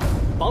架了，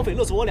绑匪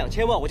勒索我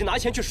2000万，我就拿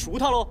钱去赎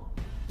他喽。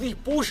你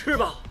不是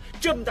吧？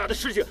这么大的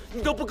事情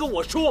你都不跟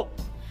我说？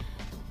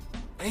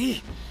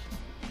哎，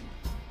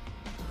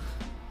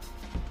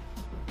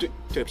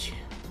对不起。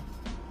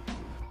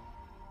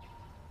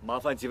麻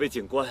烦几位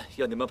警官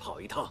要你们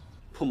跑一趟。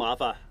不麻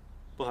烦，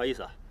不好意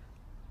思啊，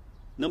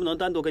能不能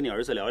单独跟你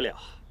儿子聊一聊？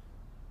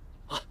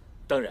啊，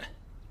当然。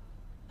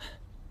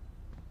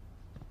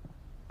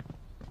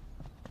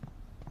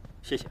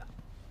谢谢。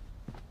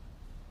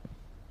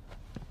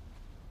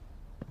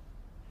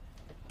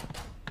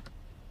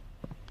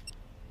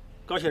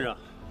高先生，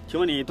请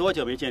问你多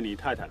久没见你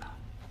太太了？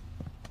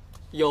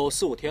有4、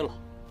5天了。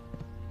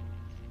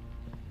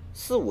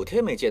4、5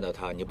天没见到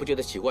她，你不觉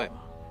得奇怪吗？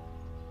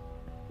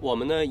我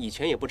们呢，以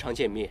前也不常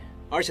见面，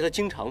而且她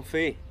经常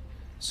飞，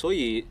所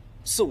以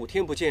4、5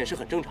天不见是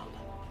很正常的。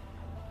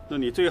那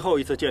你最后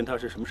一次见她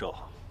是什么时候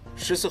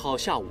？14号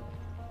下午。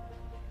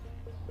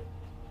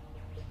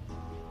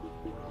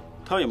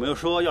她有没有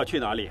说要去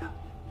哪里啊？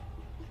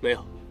没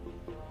有。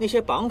那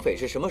些绑匪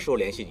是什么时候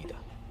联系你的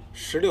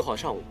？16号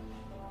上午。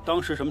当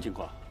时什么情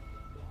况？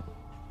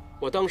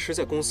我当时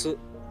在公司，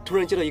突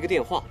然接到一个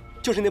电话，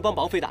就是那帮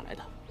绑匪打来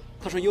的。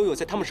他说悠悠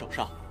在他们手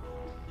上，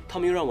他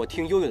们又让我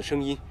听悠悠的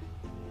声音，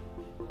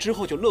之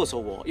后就勒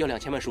索我要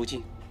2000万赎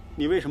金。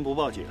你为什么不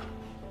报警？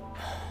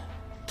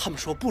他们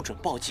说不准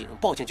报警，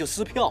报警就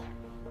撕票。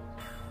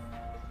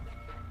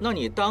那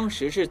你当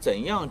时是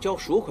怎样交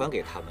赎款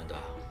给他们的？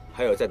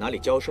还有在哪里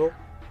交收？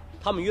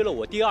他们约了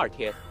我第2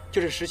天，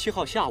就是17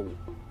号下午，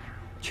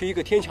去一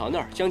个天桥那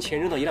儿将钱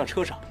扔到一辆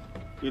车上。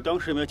你当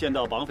时有没有见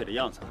到绑匪的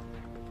样子？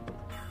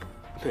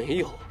没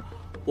有，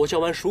我交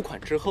完赎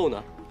款之后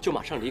呢，就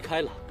马上离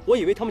开了。我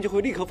以为他们就会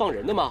立刻放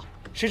人的嘛，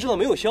谁知道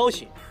没有消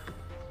息。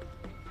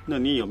那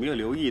你有没有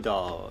留意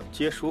到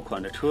接赎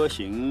款的车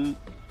型、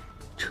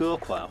车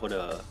款或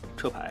者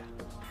车牌？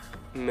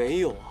没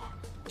有啊，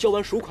交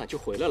完赎款就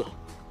回来了。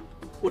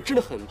我真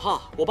的很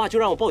怕，我爸就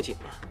让我报警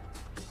了。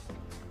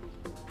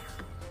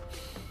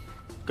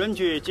根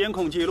据监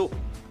控记录，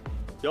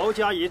姚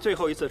佳怡最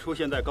后一次出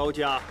现在高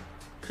家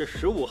是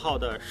15号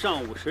的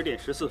上午10点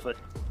14分，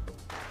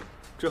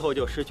之后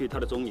就失去她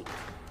的踪影。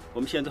我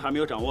们现在还没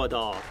有掌握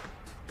到，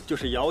就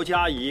是姚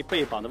佳怡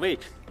被绑的位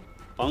置、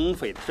绑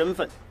匪的身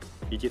份，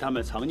以及他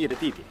们藏匿的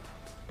地点。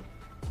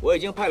我已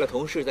经派了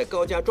同事在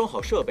高家装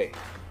好设备，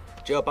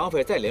只要绑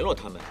匪再联络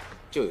他们，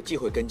就有机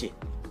会跟进。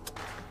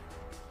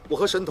我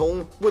和神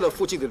童问了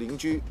附近的邻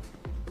居，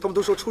他们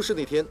都说出事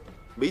那天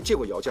没见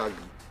过姚佳怡，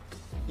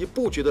也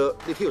不觉得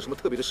那天有什么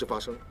特别的事发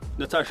生。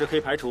那暂时可以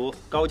排除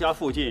高家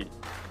附近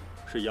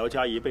是姚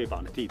佳怡被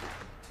绑的地点。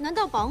难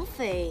道绑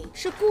匪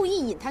是故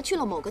意引他去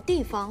了某个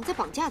地方，再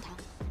绑架他？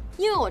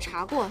因为我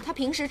查过他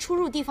平时出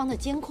入地方的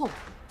监控，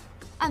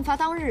案发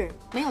当日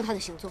没有他的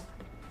行踪。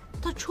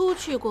他出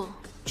去过，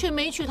却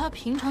没去他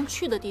平常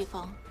去的地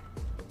方，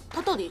他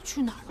到底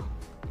去哪儿了？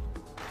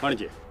马丽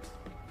姐，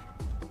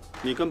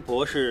你跟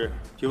博士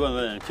去问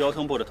问交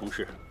通部的同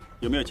事，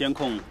有没有监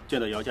控见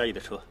到姚佳怡的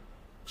车？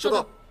是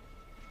的。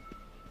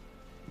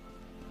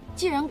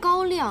既然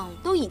高亮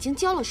都已经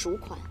交了赎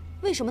款，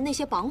为什么那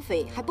些绑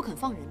匪还不肯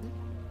放人呢？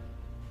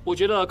我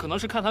觉得可能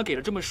是看他给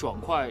的这么爽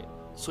快，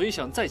所以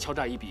想再敲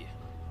诈一笔。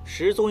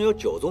10宗有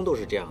9宗都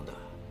是这样的。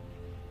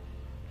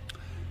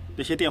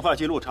那些电话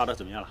记录查的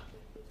怎么样了？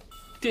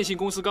电信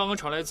公司刚刚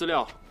传来资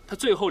料，他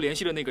最后联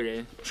系的那个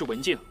人是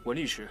文静，文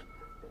律师。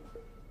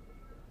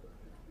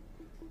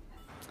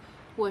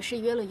我是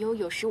约了悠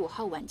悠15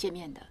号晚见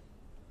面的。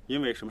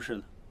因为什么事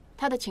呢？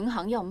他的琴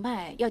行要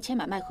卖，要签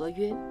买卖合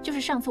约，就是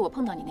上次我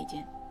碰到你那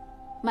间。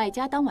买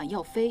家当晚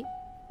要飞，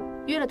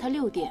约了他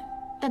6点，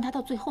但他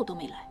到最后都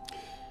没来。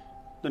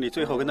那你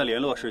最后跟他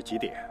联络是几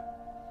点？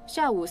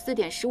下午4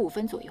点15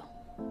分左右。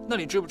那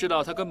你知不知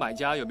道他跟买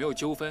家有没有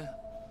纠纷？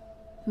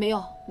没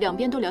有，两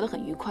边都聊得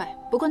很愉快。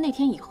不过那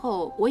天以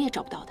后我也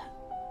找不到他，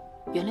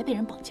原来被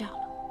人绑架了。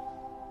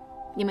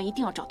你们一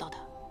定要找到他。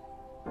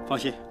放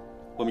心，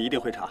我们一定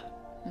会查。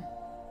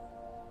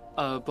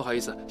不好意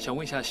思，想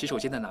问一下洗手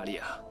间在哪里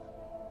啊？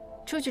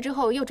出去之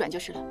后右转就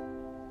是了。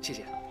谢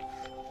谢。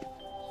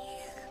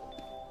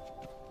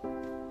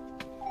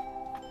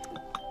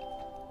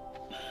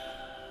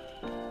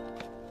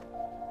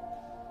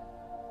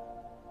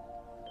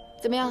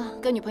怎么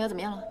样，跟女朋友怎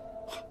么样了？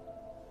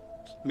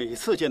每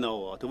次见到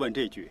我都问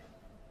这句，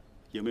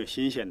有没有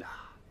新鲜的？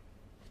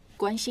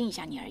关心一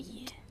下你而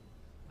已。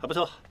还不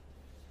错，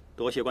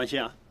多谢关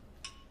心啊。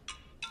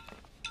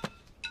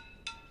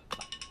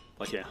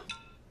抱歉啊。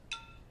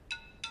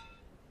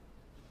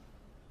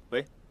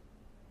喂，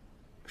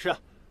是啊，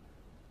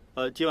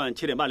今晚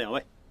7点半2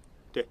位，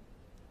对，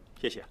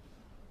谢谢。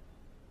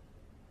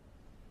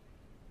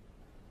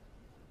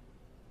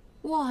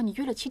哇，你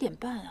约了7点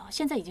半啊，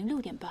现在已经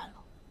6点半了，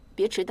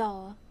别迟到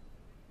啊。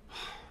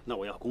那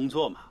我要工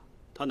作嘛，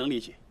他能理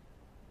解。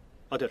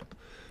啊，对了，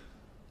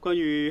关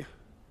于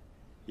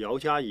姚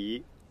佳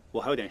怡，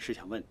我还有点事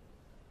想问。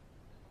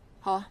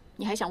好啊，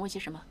你还想问些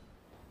什么？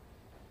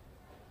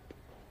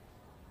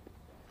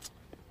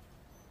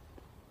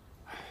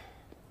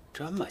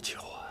这么久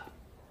啊，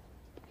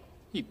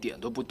一点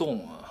都不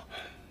动啊！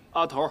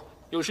阿头，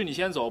有事你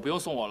先走，不用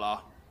送我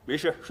了。没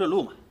事，顺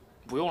路嘛。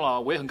不用了，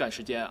我也很赶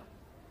时间啊。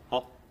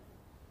好，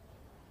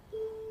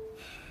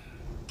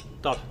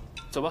到了，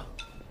走吧。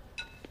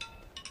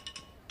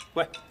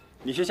喂，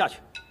你先下去，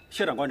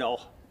谢长官找我，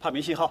怕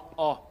没信号。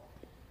哦。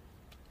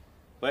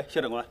喂，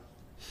谢长官。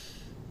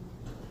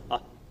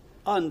啊，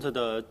案子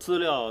的资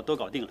料都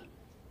搞定了，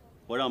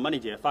我让曼丽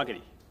姐发给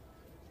你。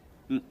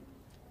嗯，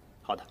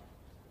好的。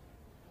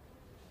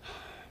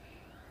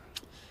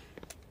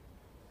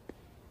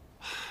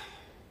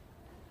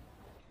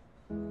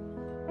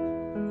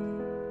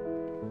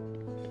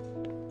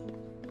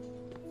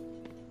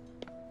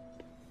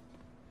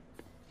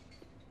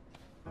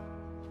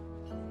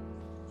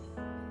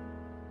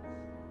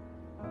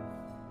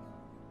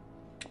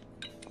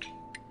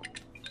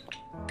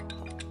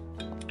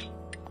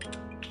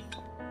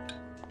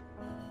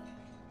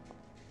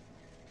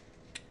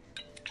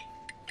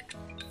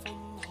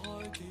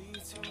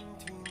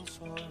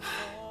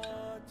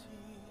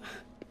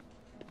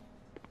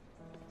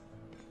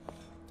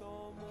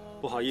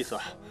不好意思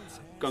啊，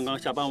刚刚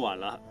下班晚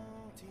了，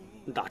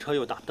打车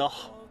又打不到。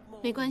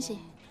没关系，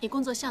你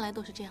工作向来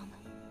都是这样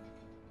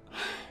的。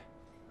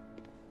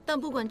但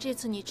不管这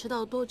次你迟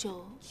到多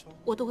久，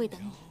我都会等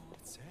你。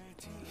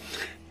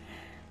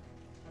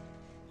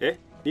哎，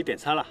你点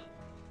餐了？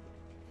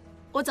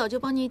我早就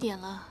帮你点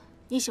了，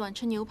你喜欢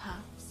吃牛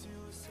扒，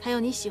还有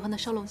你喜欢的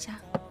烧龙虾。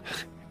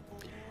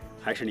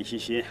还是你细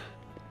心。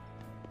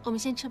我们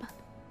先吃吧。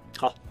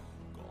好，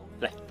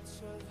来。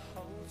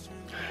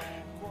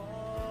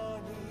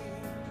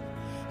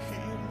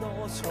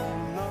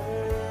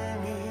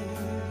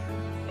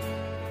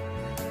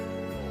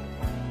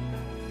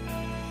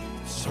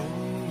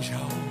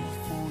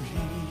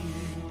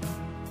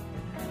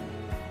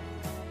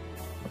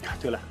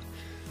对了，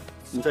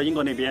你在英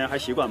国那边还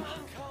习惯吗？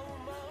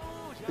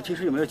其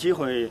实有没有机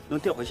会能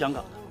调回香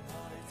港呢？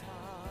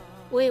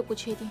我也不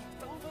确定。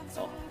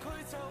哦。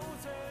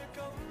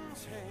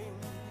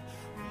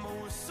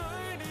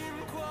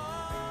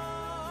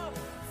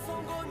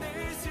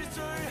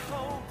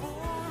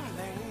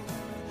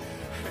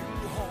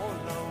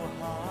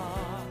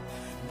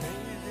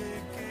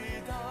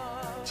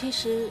其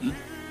实，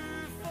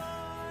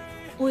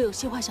我有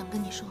些话想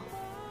跟你说。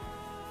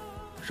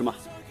什么？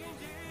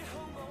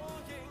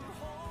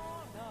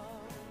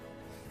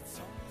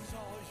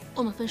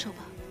我们分手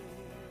吧。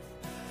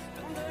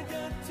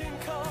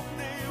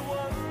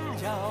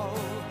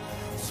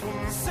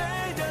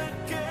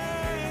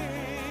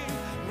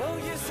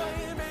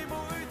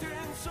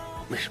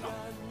为什么？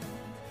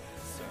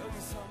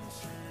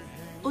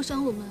我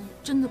想我们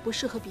真的不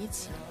适合彼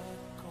此。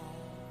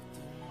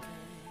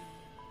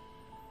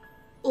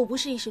我不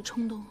是一时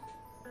冲动，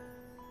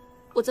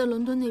我在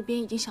伦敦那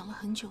边已经想了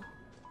很久，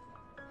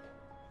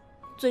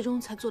最终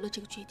才做了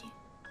这个决定。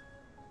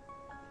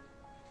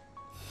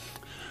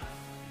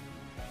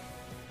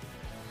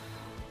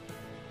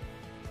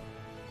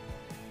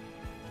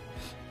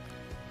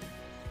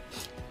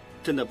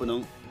真的不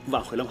能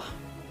挽回了吗？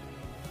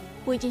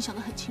我已经想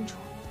得很清楚，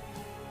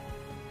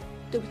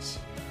对不起。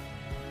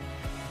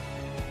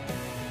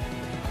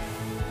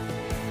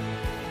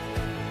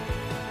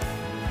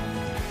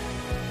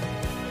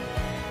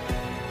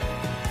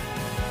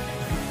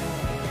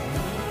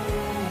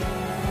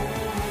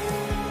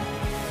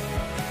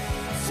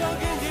再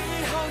見以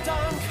後，但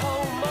求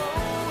某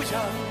人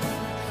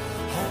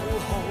好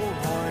好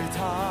愛他，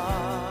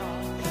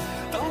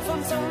等紛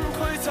爭驅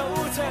走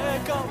這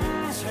感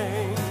情。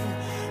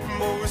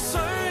無需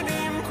念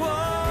掛，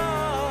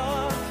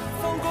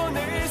放過你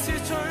是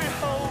最後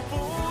本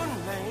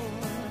領，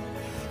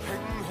慶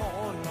可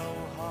留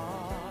下。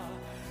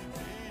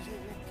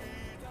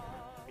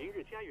明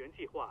日家園計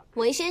劃。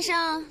韦先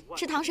生，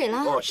吃糖水了。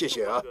哦，谢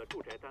谢啊。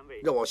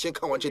让我先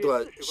看完这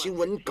段新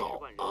闻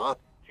稿啊。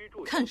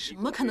看什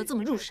么看得这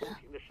么入神？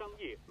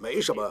没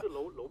什么，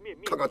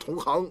看看同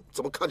行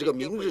怎么看这个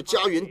明日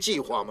家园计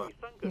划嘛。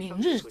明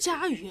日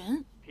家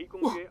园，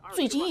哇，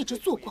最近一直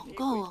做广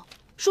告啊。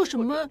说什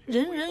么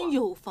人人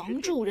有房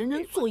住，人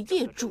人做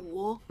业主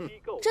哦？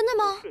真的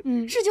吗？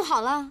是就好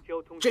了。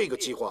这个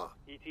计划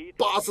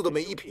8字都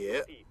没一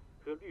撇，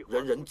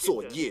人人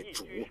做业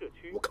主，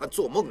我看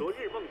做梦了。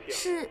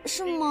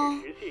是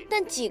吗？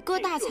但几个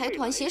大财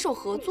团携手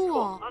合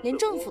作，连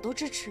政府都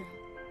支持。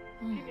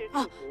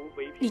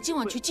你今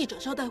晚去记者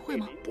招待会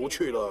吗？不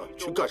去了，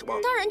去干什么？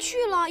当然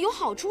去了，有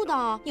好处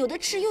的，有的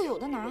吃又有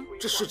的拿。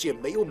这世界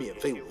没有免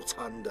费午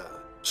餐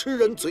的，吃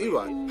人嘴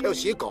软，还要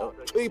写稿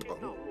吹捧。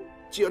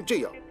既然这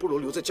样，不如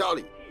留在家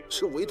里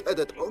吃维泰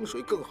的糖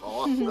水更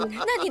好啊！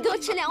那你多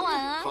吃2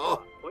碗啊！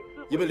好，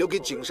有没有留给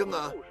景生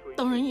啊？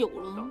当然有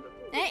了。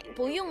哎，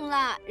不用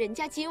了，人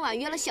家今晚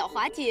约了小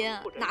华姐，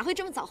哪会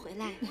这么早回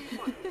来？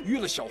约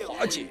了小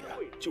华姐，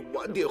就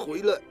晚点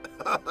回来。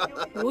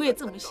我也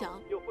这么想，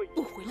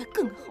不回来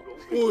更好。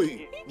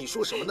喂，你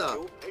说什么呢？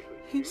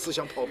思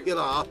想跑偏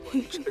了啊！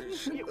真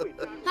是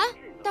的。啊，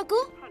大哥，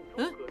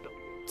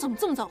怎么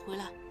这么早回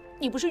来？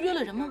你不是约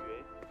了人吗？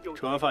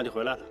吃完饭就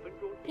回来了。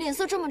脸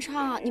色这么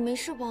差，你没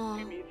事吧？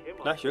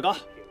来，雪糕，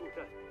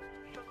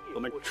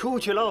我们出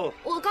去喽。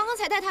我刚刚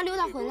才带他溜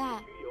达回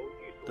来。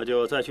那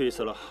就再去一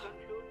次了，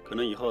可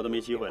能以后都没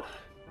机会了。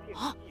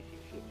啊？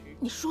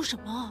你说什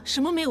么？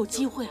什么没有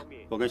机会啊？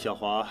我跟小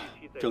华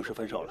正式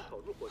分手了，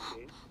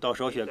到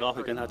时候雪糕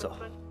会跟他走。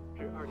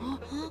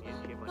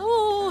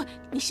哦，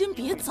你先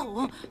别走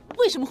啊！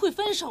为什么会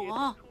分手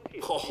啊？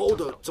好好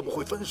的怎么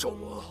会分手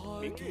啊？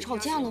吵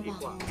架了吧？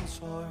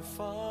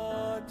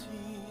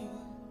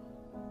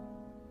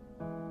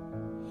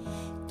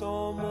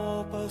多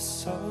麼不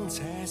想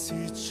這是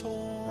終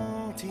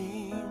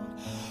點，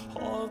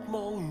渴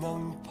望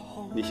能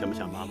碰。你想不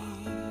想媽媽？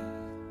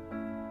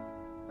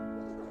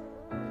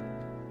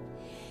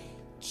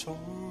總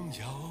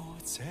有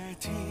這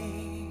天，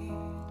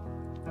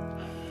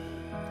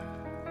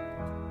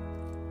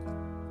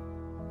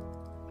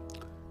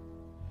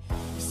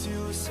笑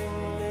聲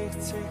力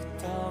跡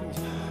淡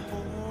然背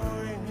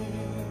面。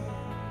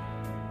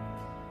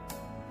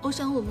我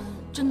想我们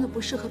真的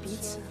不適合彼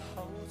此。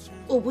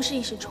我不是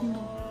一時衝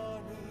動，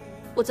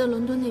我在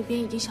倫敦那邊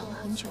已經想了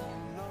很久，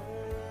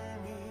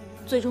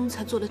最終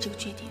才做了這個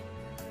決定。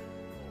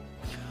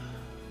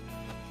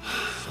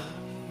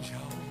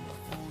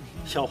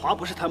小華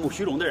不是貪慕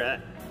虛榮的人。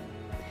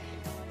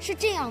是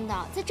這樣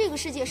的，在這個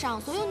世界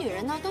上，所有女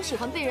人呢都喜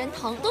歡被人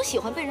疼，都喜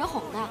歡被人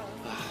哄的。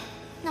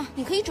那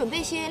你可以準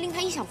備些令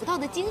她意想不到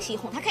的驚喜，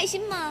哄她開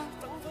心嗎？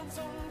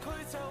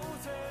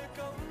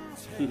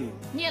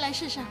你也來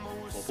試試。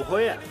我不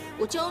會啊。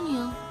我教你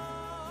啊。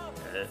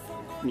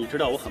你知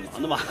道我很忙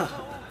的吗？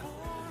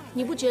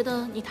你不覺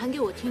得你彈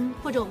給我聽，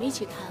或者我們一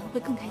起彈會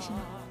更開心嗎？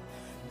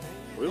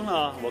不用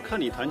了，我看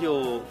你彈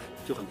就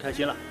很開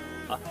心了，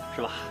啊，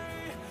是吧？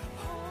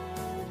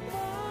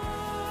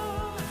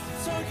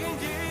再見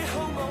以後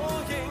我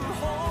仍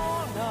可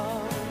能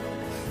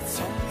沉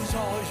在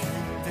原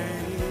地，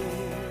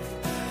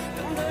等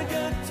他一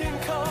天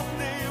給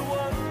你溫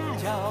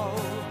柔，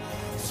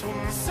重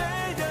寫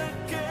日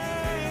記，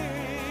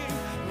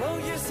偶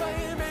爾細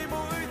微每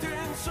段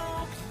足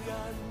印，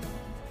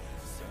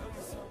傷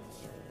心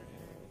處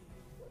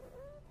理。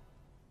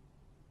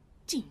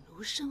靜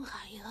茹生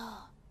孩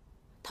了，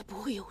她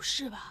不會有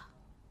事吧？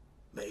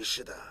没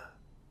事的，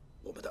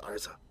我们的儿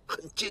子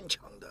很坚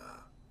强的。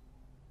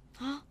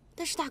啊！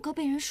但是大哥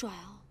被人甩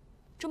啊，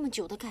这么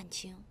久的感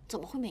情怎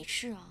么会没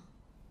事啊？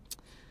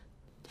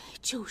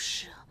就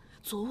是啊，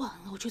昨晚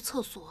我去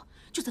厕所，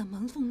就在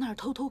门缝那儿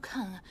偷偷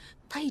看，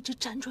他一直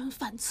辗转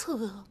反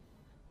侧。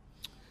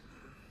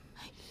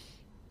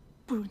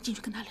不如你进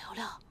去跟他聊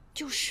聊。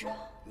就是啊。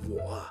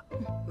我啊。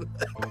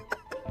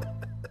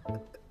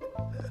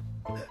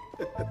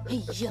哎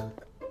呀，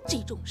这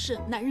种事，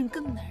男人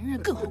跟男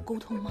人更好沟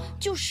通吗？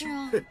就是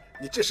啊。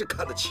你这是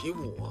看得起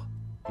我？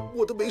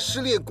我都没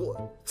失恋过，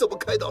怎么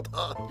开导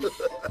他？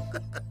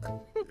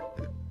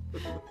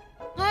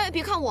哎，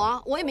别看我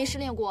啊，我也没失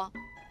恋过。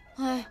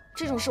哎，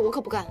这种事我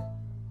可不干。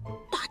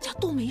大家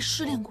都没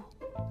失恋过，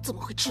怎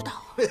么会知道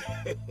啊？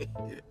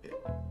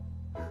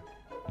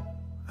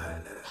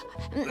哎，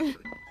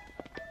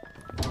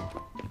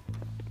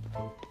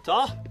走。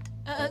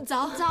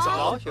早，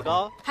早，雪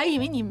糕。还以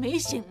为你没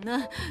醒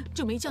呢，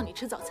就没叫你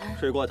吃早餐。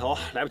睡过头，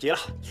来不及了。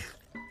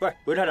不是，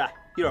韦太太，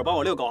一会儿帮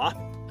我遛狗啊。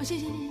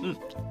行。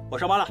我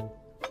上班了，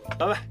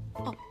拜拜。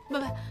哦，拜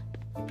拜。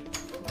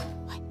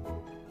喂，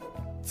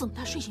这么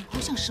大睡醒后，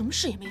像什么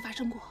事也没发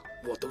生过。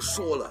我都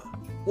说了，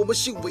我们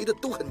姓韦的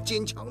都很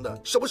坚强的，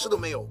什么事都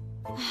没有。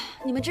哎，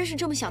你们真是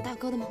这么想大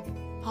哥的吗？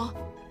啊，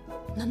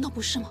难道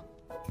不是吗？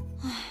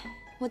哎，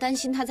我担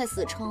心他在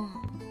死撑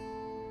啊。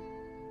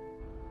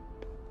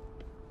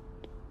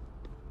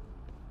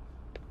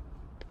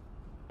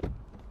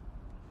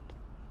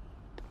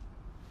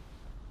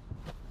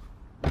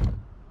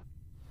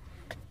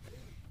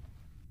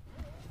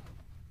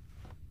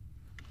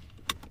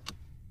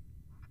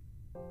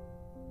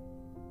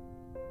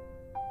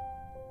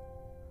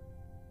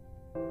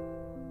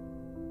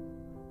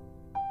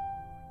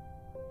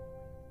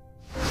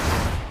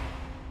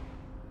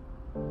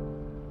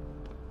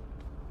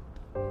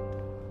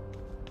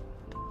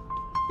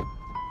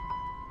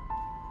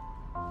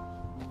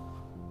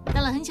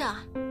等了很久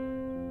啊？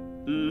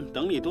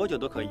等你多久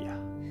都可以啊。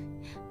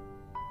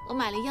我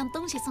买了一样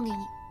东西送给你，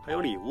还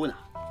有礼物呢，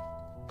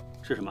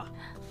是什么？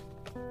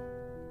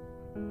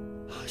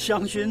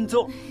香薰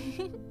粽，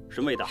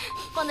什么味道？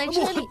放在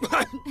这里。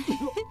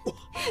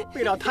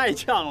味道太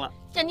呛了，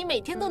让你每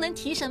天都能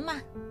提神嘛。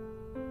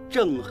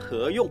正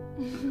合用。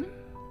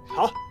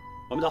好，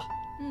我们走。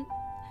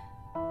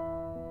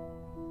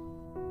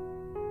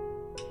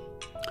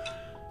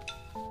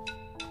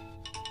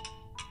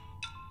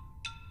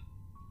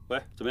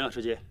喂，怎么样，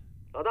师姐？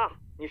老大，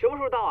你什么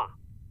时候到啊？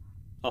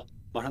哦，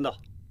马上到。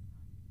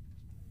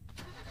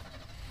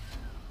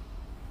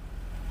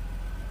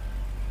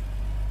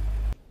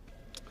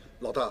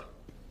老大，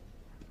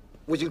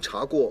我已经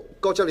查过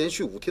高家连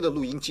续5天的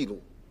录音记录，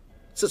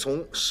自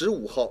从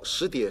15号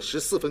10点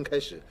14分开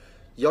始，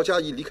姚佳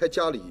怡离开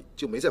家里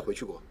就没再回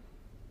去过。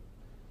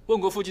问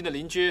过附近的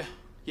邻居，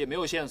也没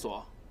有线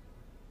索。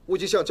我已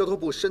经向交通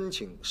部申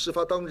请事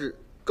发当日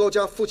高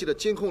家附近的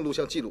监控录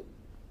像记录，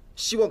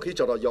希望可以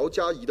找到姚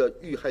佳怡的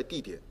遇害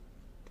地点。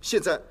现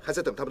在还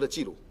在等他们的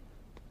记录。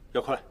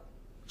要快。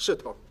是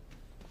头。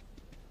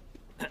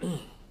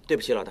对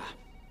不起，老大。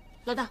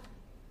老大，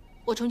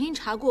我重新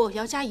查过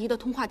姚佳怡的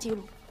通话记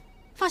录，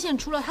发现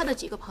除了她的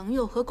几个朋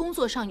友和工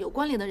作上有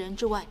关联的人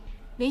之外，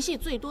联系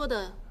最多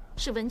的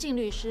是文静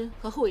律师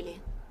和贺伟廉。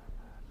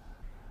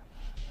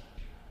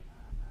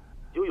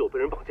悠悠被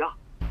人绑架，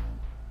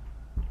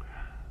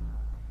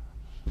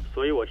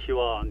所以我希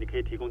望你可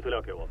以提供资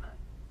料给我们。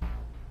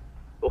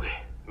OK，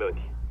 没问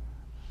题。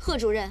贺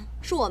主任，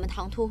是我们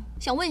唐突，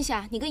想问一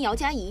下你跟姚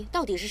佳怡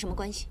到底是什么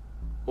关系？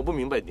我不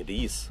明白你的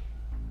意思。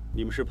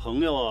你们是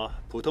朋友啊，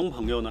普通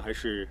朋友呢，还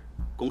是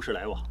公事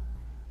来往？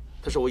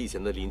他是我以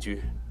前的邻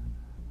居，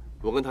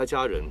我跟他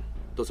家人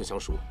都算相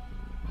熟。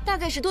大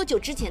概是多久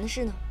之前的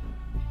事呢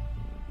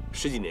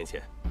？10几年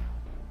前。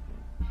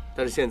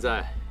但是现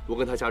在我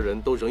跟他家人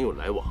都仍有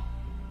来往。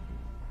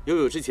悠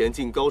悠之前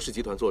进高氏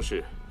集团做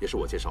事，也是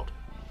我介绍的。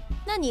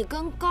那你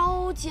跟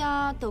高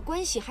家的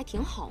关系还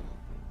挺好啊。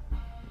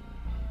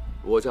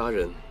我家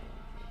人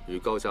与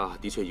高家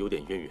的确有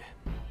点渊源。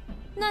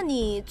那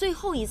你最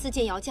后一次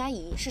见姚佳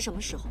怡是什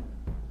么时候？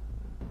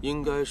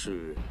应该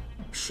是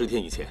10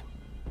天以前。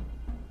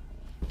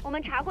我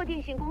们查过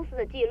电信公司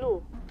的记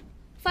录，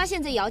发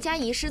现在姚佳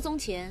怡失踪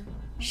前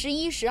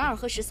11、12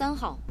和13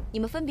号，你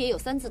们分别有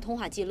3次通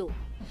话记录，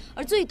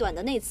而最短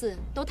的那次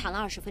都谈了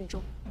20分钟。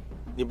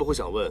你不会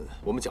想问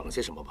我们讲了些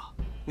什么吧？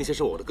那些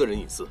是我的个人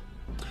隐私。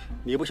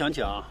你不想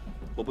讲，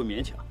我不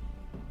勉强。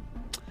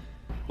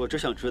我只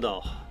想知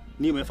道，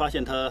你有没有发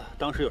现他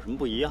当时有什么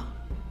不一样？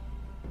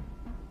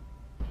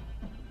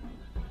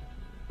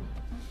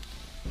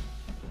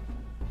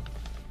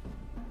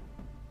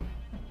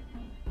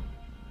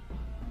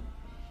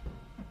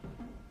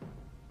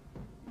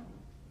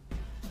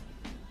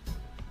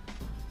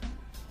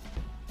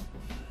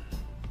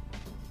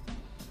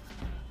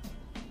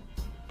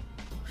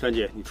珊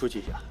姐，你出去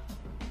一下。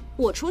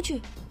我出去？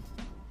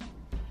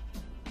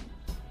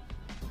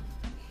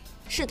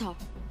是头。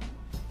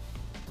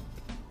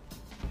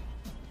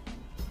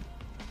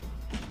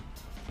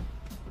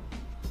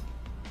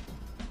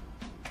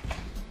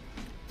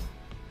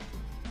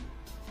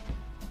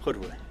贺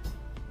主任，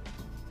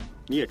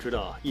你也知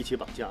道一起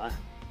绑架案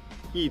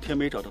，1天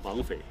没找到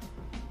绑匪，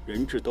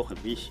人质都很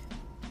危险。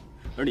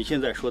而你现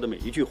在说的每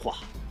一句话，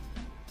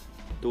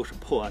都是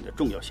破案的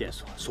重要线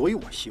索，所以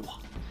我希望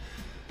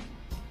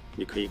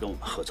你可以跟我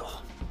们合作。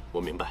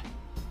我明白。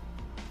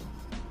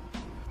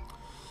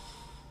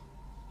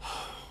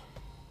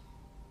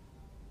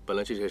本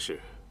来这些事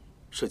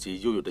涉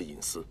及悠悠的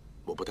隐私，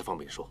我不太方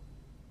便说。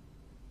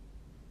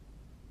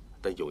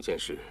但有件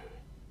事，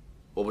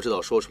我不知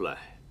道说出来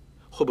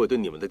会不会对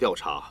你们的调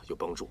查有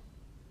帮助。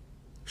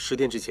10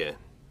天之前，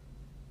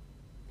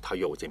他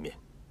约我见面。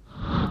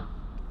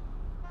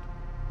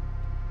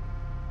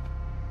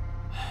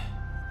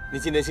你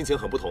今天心情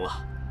很不同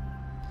啊。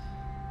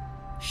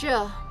是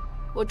啊，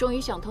我终于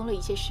想通了一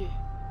些事。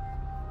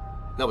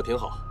那不挺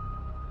好？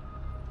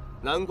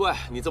难怪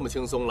你这么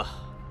轻松了。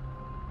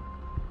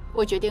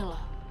我决定了，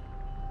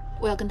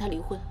我要跟他离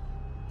婚。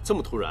这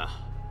么突然，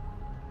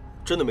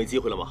真的没机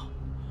会了吗？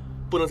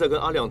不能再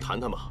跟阿亮谈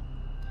谈吗？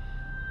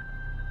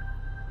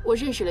我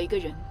认识了一个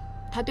人，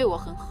他对我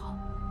很好。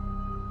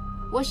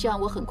我想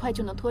我很快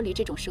就能脱离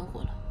这种生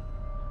活了。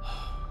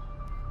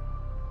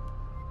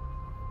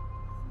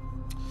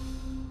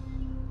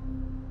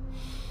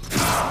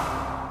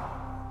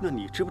那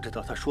你知不知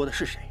道他说的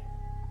是谁？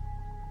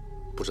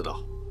不知道，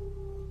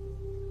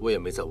我也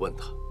没再问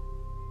他。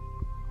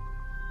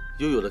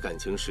悠悠的感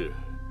情事，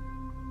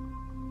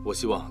我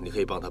希望你可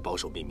以帮他保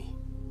守秘密。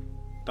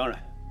当然，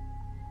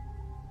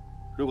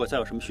如果再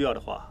有什么需要的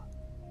话，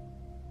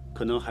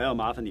可能还要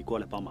麻烦你过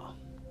来帮忙。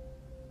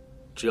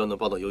只要能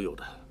帮到悠悠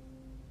的，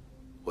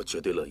我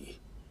绝对乐意。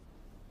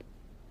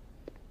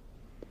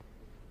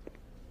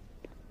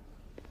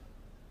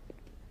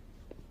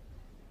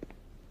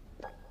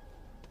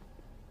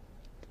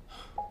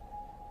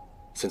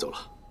先走了。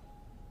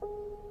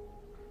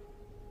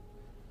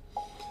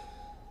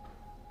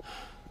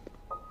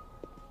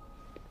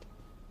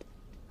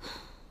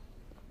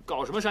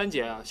搞什么珊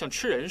姐啊，像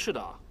吃人似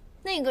的。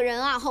那个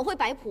人啊，很会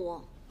摆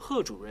谱。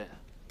贺主任，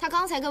他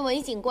刚才跟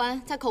韦警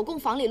官在口供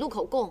房里录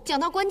口供，讲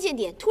到关键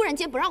点，突然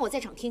间不让我在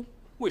场听。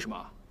为什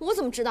么？我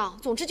怎么知道？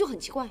总之就很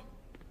奇怪。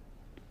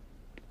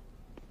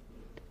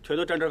全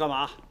都站这儿干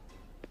嘛？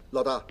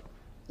老大，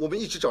我们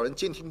一直找人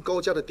监听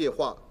高家的电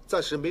话，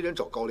暂时没人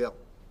找高亮。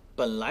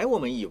本来我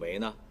们以为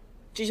呢，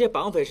这些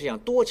绑匪是想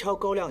多敲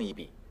高亮一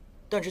笔，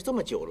但是这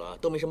么久了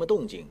都没什么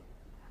动静，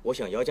我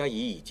想姚佳怡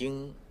已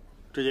经……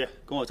志杰，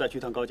跟我再去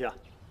趟高家。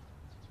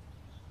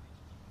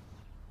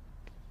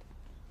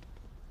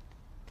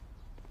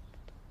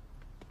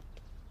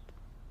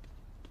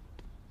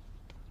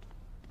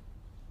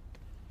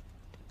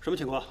什么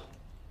情况？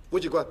韦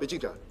警官，没进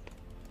展。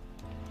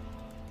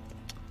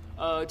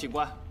警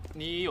官，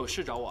你有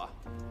事找我啊？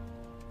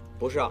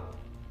不是啊，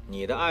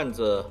你的案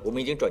子我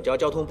们已经转交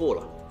交通部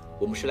了，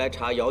我们是来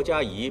查姚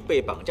佳怡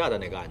被绑架的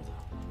那个案子。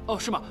哦，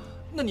是吗？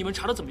那你们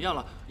查的怎么样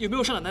了？有没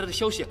有少奶奶的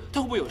消息？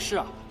她会不会有事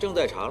啊？正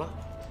在查了。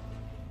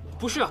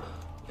不是啊，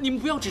你们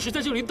不要只是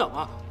在这里等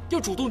啊，要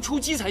主动出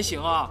击才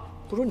行啊！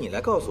不如你来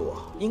告诉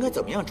我，应该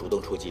怎么样主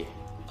动出击？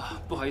啊，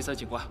不好意思啊，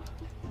警官，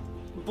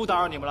不打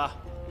扰你们了。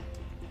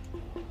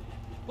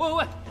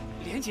喂，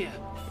莲姐，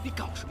你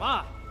搞什么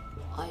啊？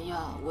哎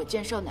呀，我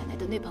见少奶奶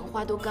的那盆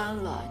花都干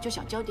了，就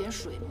想浇点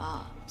水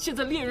嘛。现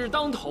在烈日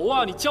当头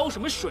啊，你浇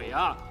什么水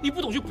啊？你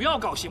不懂就不要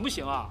搞，行不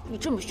行啊？你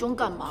这么凶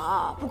干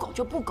嘛？不搞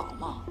就不搞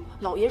嘛。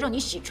老爷让你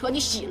洗车，你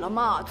洗了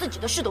吗？自己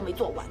的事都没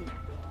做完呢。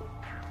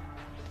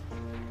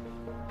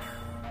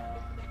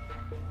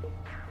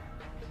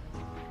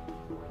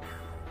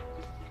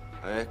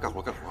哎，干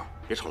活干活，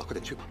别吵了，快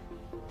点去吧。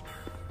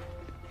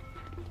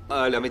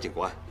两位警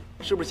官，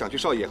是不是想去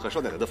少爷和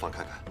少奶奶的房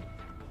看看？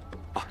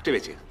啊，这位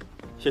请。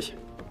谢谢。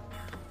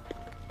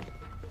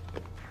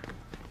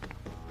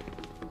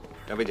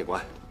两位警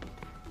官，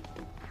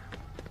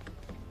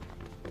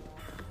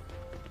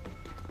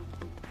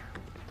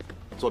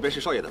左边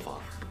是少爷的房，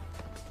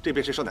这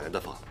边是少奶奶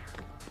的房。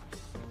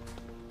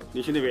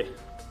你去那边。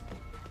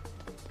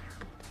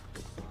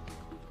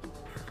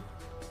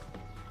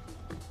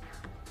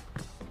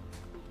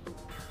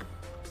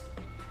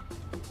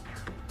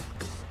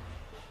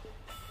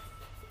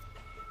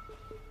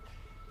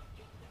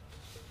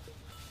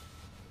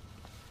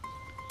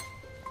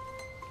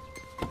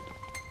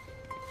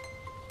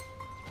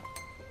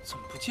怎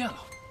么不见了？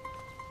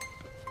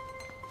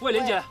喂，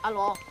莲姐，阿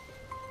龙，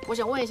我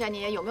想问一下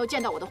你有没有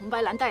见到我的红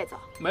白蓝袋子？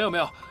没有，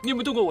你有没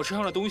有动过我车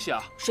上的东西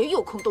啊？谁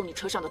有空动你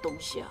车上的东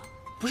西啊？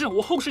不是，我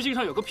后视镜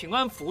上有个平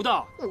安符的。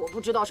我不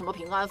知道什么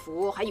平安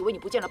符，还以为你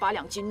不见了8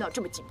两金呢，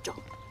这么紧张。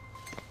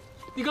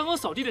你刚刚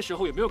扫地的时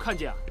候有没有看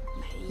见啊？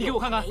没有，你给我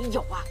看看。没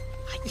有啊！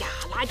哎呀，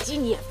垃圾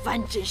你也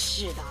翻，真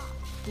是的。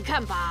你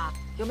看吧，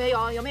有没有？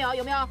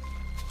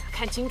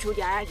看清楚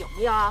点儿，有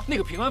没有？那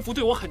个平安符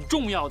对我很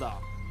重要的。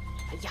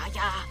哎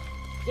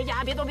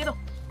呀，别动！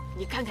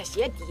你看看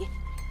鞋底。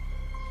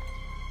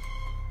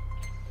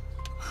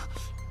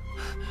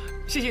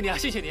谢谢你啊，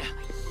谢谢你。哎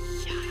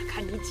呀，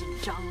看你紧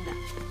张的。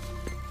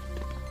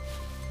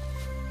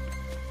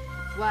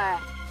喂，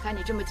看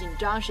你这么紧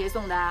张，谁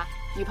送的？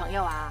女朋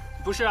友啊？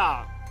不是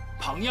啊，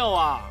朋友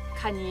啊。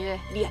看你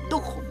脸都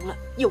红了，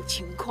有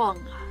情况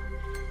啊？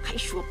还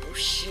说不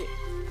是？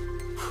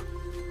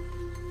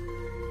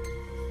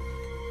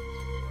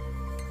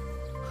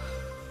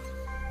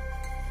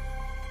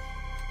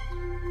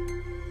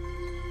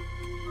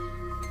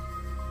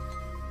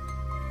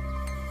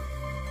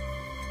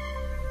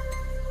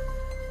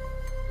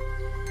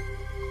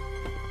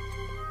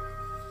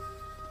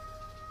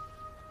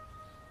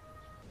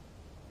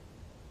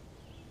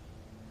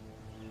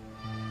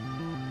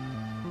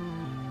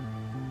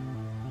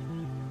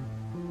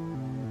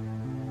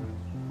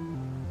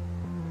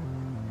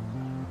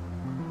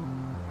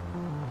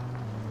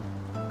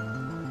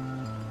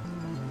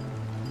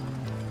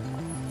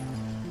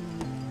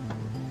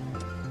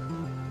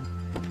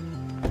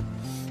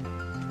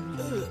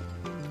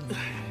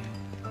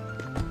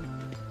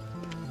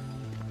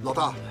老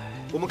大，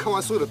我们看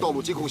完所有的道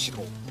路监控系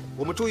统，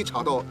我们终于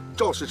查到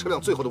肇事车辆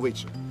最后的位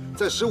置，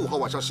在15号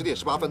晚上10点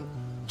18分，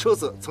车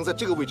子曾在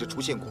这个位置出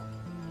现过。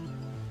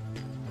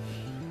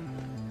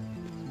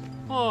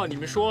哦，你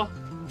们说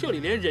这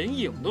里连人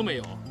影都没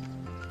有，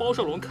包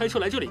少龙开车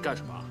来这里干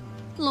什么？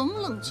冷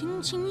冷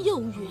清清又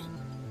远，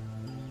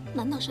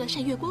难道是来晒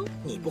月光？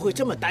你不会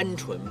这么单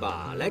纯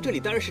吧？来这里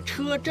当然是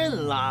车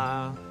震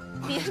啦！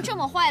别这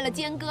么坏了，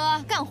坚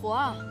哥，干活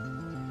啊！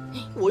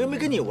我又没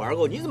跟你玩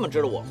过，你怎么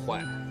知道我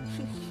坏？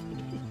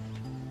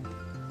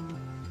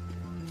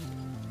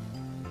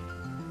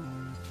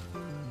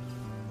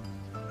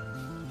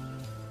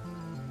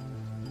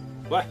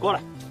喂，过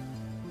来！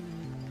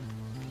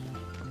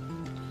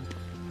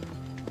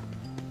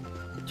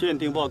鉴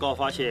定报告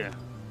发现，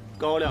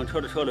高亮车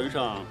的车轮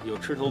上有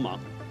吃头盲，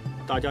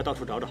大家到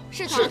处找找。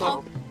是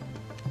头。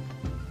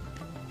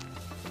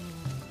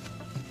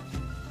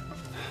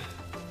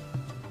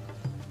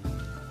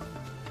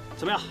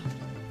怎么样？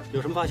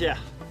有什么发现？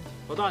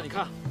老大，你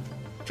看，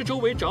这周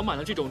围长满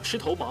了这种吃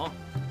头盲。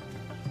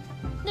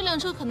那辆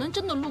车可能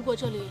真的路过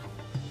这里。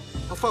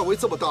它范围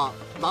这么大，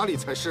哪里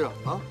才是啊？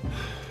啊？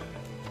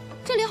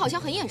这里好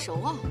像很眼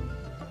熟啊。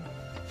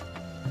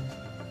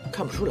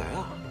看不出来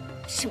啊。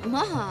什么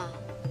啊？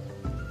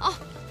啊，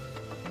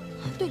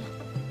对了，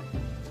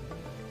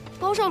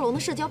包少龙的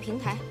社交平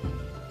台，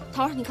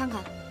头儿你看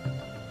看。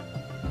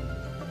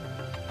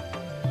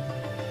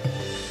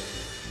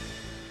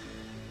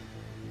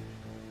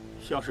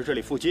像是这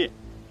里附近，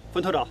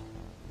分头找。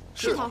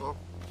是头。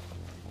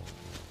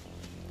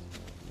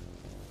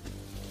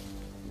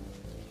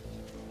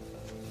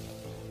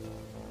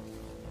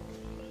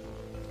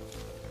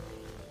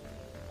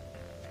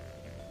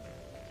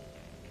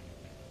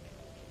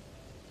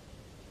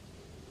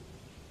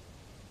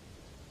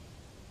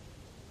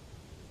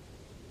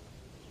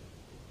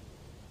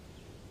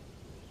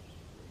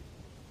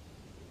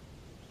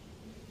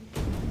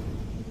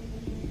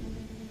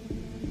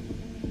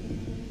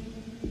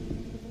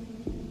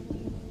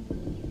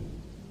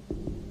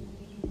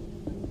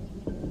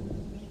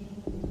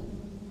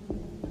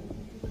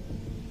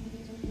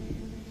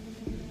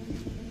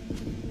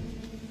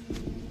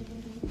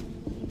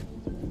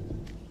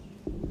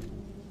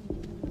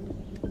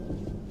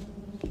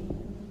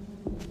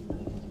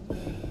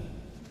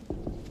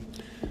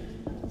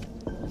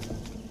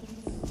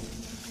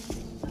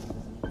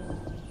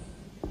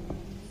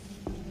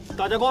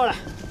大家过来！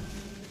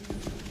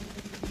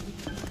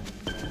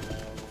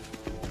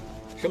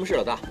什么事，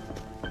老大？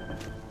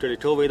这里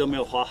周围都没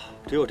有花，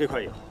只有这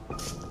块有。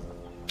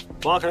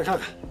挖开来看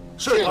看。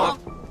是头。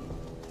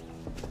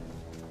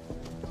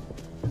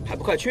还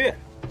不快去！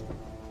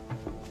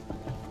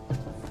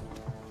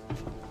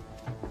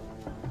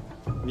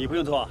你不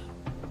用做。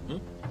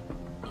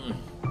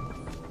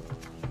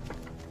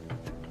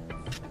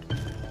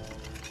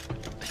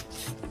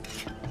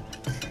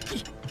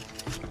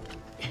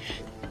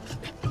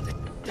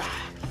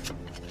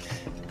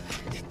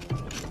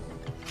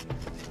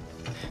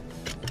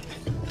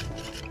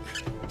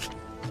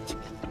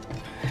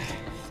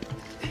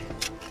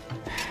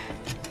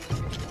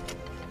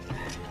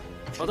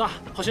老大，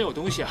好像有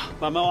东西啊！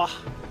慢慢挖，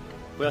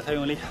不要太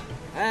用力。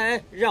哎，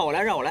让我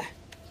来，让我来，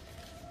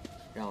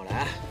让我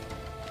来。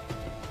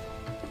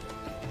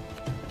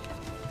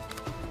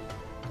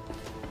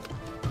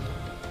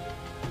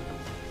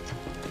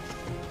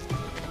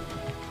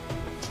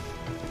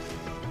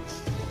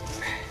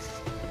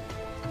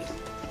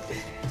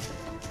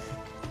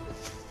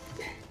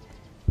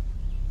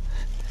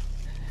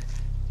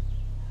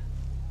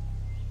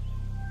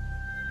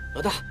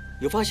老大，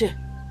有发现！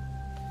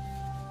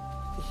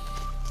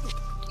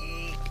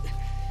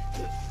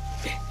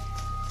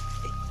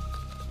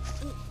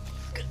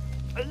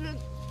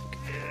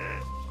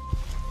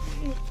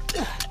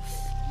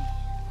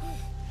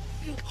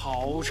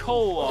好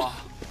臭啊！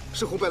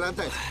是红白蓝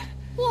袋子。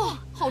哇，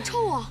好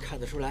臭啊！看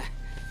得出来。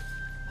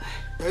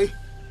哎，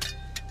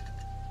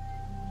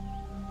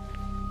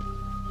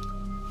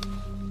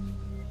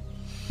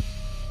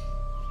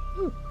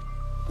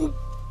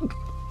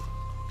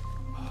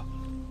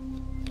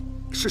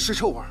是尸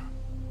臭味儿。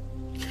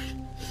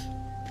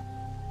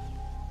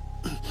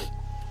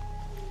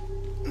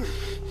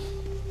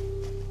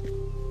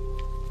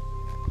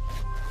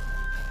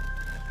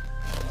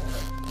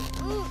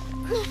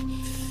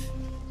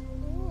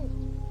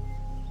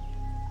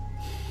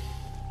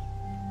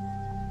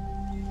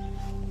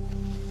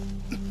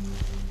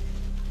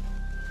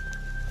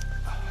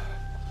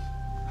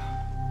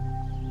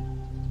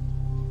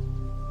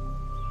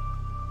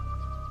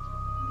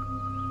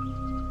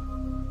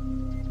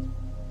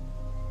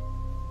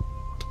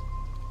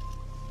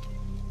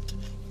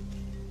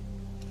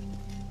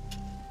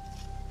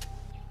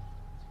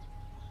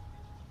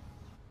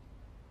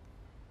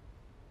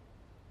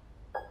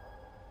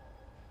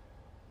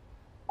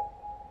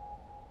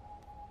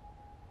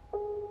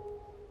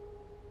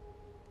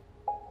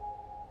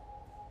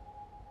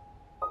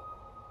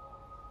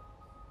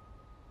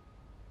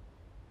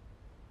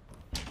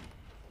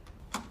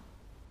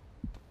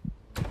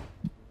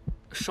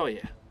少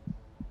爷，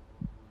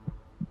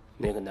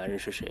那个男人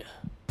是谁啊？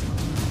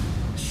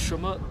什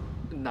么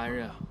男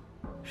人啊？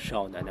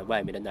少奶奶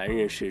外面的男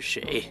人是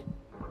谁？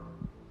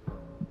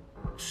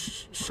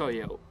少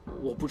爷，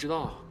我不知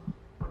道。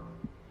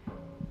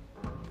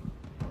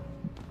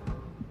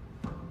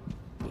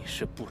你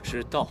是不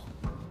知道，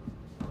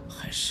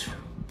还是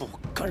不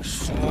敢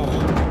说？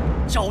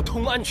交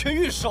通安全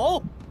狱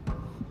手！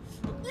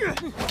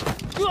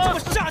这么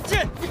下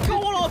贱！你搞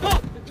我老婆！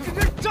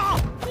扎！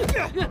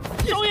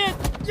少爷，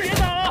别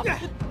打了！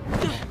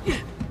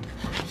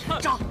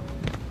扎！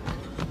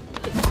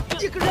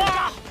这个人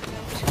扎！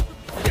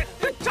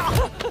扎！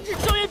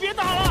少爷别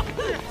打了！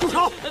住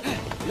手！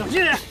冷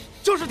静点！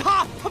就是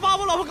他把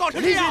我老婆搞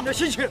成这样。理解你的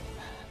心情，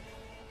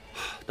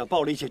但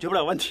暴力解决不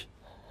了问题。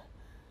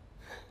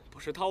不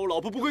是他，我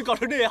老婆不会搞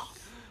成这样。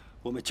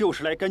我们就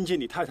是来跟进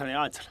你太太的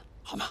案子了，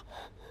好吗？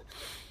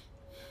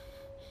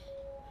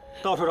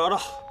到处找找。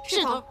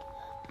是头。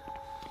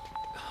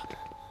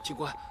警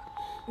官，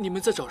你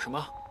们在找什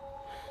么？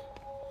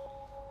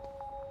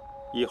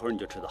一会儿你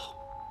就知道。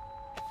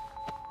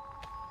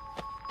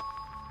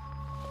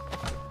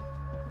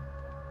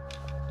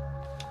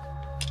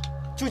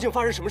究竟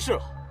发生什么事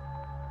了？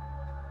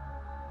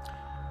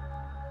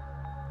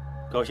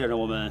高先生，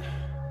我们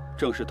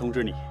正式通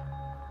知你，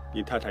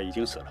你太太已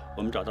经死了，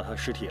我们找到她的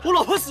尸体了。我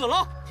老婆死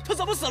了？她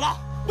怎么死了？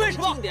为什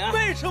么？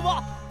为什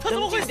么？她怎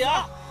么会死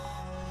啊？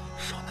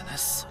少奶奶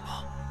死了。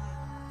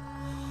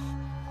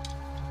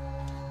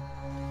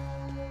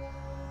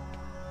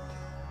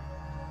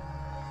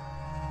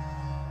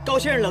高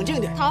先生，冷静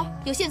点。好，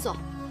有线索，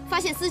发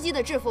现司机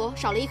的制服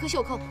少了一颗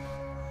袖扣。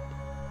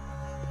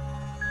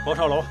包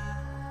少龙，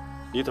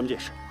你怎么解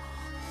释？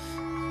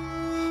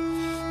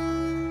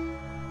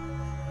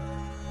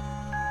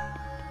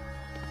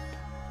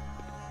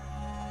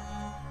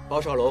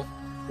包少龙，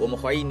我们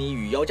怀疑你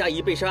与姚佳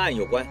怡被杀案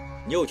有关，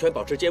你有权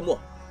保持缄默，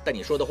但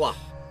你说的话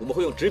我们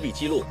会用纸笔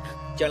记录，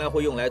将来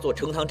会用来做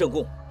呈堂证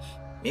供，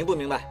明不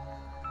明白？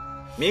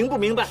明不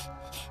明白？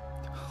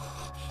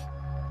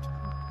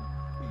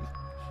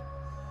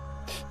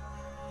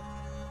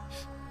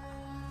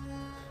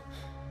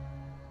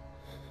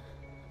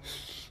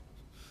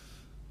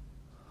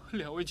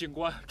两位警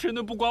官，真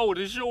的不关我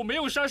的事，我没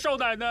有杀少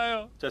奶奶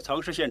啊！在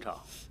藏尸现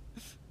场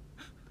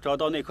找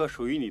到那颗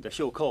属于你的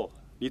袖扣，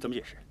你怎么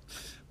解释？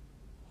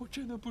我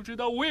真的不知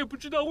道，我也不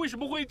知道为什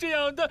么会这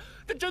样，但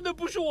真的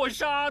不是我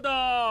杀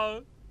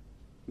的。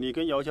你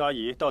跟姚佳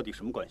怡到底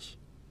什么关系？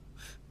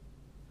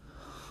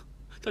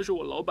她是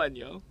我老板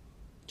娘。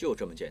就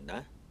这么简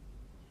单？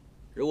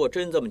如果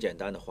真这么简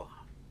单的话，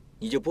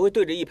你就不会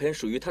对着一盆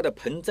属于她的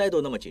盆栽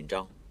都那么紧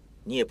张，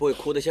你也不会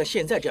哭得像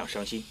现在这样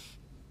伤心。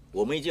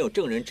我们已经有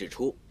证人指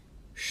出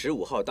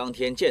，15号当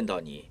天见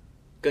到你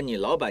跟你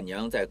老板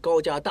娘在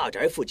高家大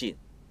宅附近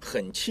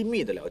很亲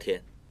密的聊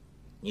天，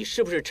你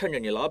是不是趁着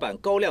你老板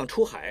高亮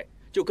出海，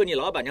就跟你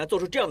老板娘做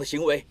出这样的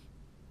行为？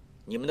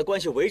你们的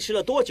关系维持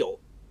了多久？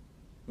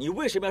你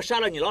为什么要杀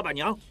了你老板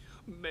娘？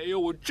没有，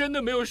我真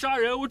的没有杀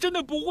人，我真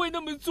的不会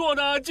那么做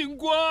的，警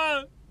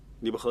官。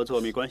你不合作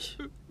没关系，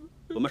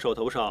我们手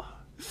头上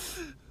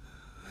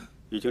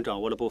已经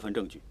掌握了部分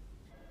证据。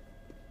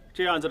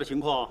这案子的情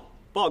况，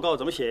报告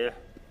怎么写，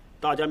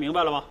大家明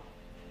白了吗？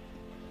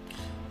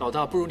老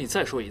大，不如你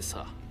再说一次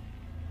啊。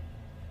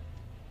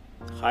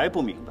还不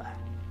明白？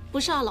不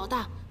是啊，老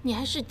大，你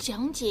还是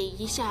讲解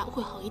一下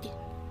会好一点。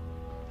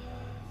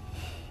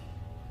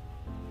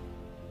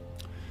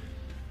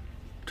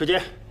志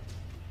坚，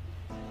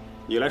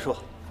你来说。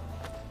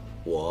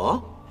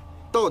我？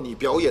到你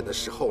表演的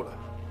时候了。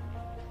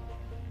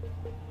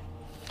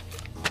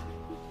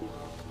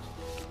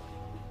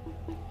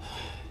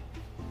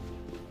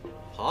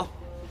好，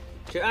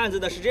这案子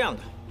呢是这样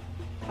的，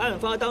案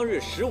发当日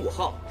15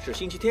号是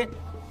星期天，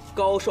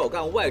高少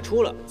干外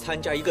出了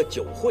参加一个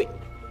酒会，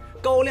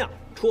高亮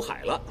出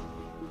海了，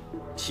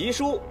齐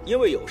叔因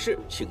为有事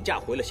请假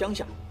回了乡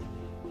下，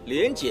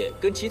莲姐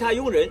跟其他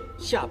佣人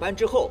下班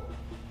之后，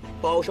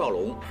包少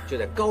龙就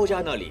在高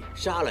家那里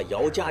杀了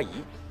姚佳怡，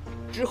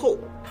之后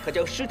他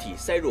将尸体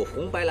塞入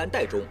红白蓝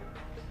袋中，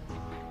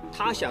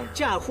他想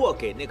嫁祸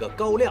给那个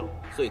高亮，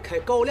所以开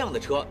高亮的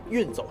车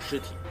运走尸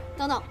体。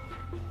等等，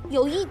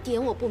有一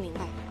点我不明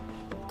白，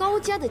高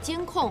家的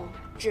监控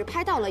只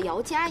拍到了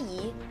姚佳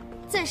怡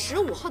在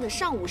15号的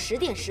上午10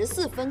点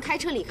14分开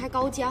车离开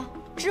高家，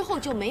之后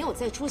就没有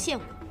再出现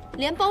过，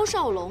连包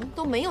少龙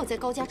都没有在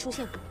高家出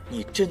现过。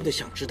你真的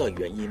想知道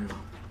原因吗？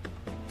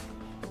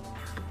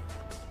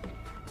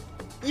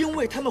因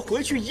为他们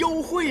回去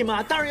幽会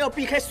嘛，当然要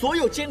避开所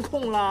有监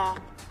控啦。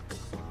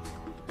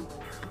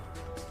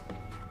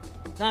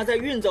那在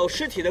运走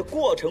尸体的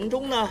过程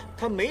中呢，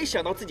他没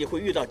想到自己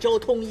会遇到交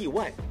通意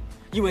外，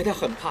因为他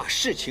很怕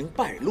事情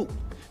败露，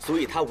所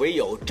以他唯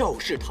有肇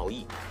事逃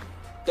逸。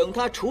等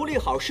他处理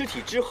好尸体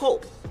之后，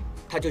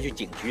他就去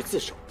警局自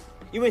首，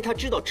因为他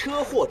知道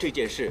车祸这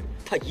件事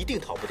他一定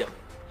逃不掉。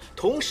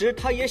同时，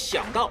他也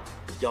想到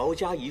姚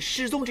佳怡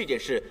失踪这件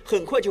事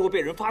很快就会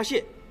被人发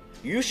现，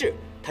于是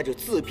他就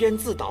自编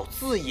自导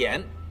自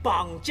演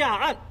绑架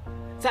案，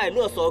再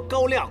勒索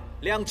高亮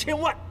2000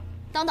万。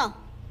等等，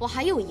我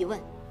还有疑问，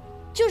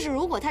就是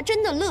如果他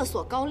真的勒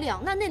索高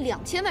亮，那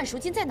2000万赎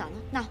金在哪呢？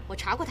那我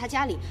查过他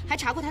家里，还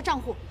查过他账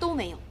户，都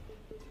没有。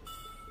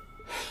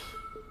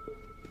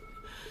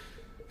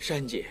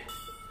珊姐，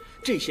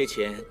这些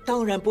钱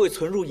当然不会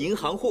存入银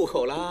行户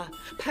口啦，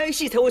拍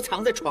戏才会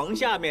藏在床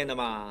下面的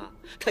嘛。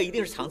他一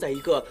定是藏在一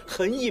个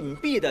很隐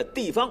蔽的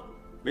地方。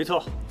没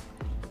错，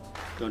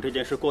等这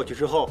件事过去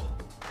之后，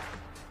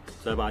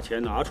再把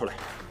钱拿出来。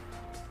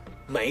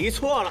没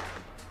错了。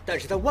但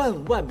是他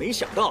万万没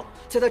想到，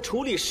在他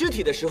处理尸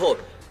体的时候，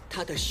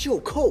他的袖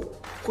扣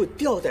会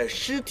掉在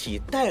尸体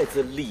袋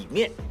子里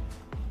面。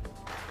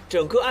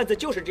整个案子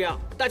就是这样，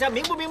大家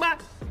明不明白？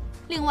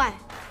另外，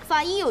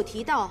法医有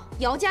提到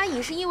姚佳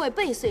怡是因为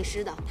被碎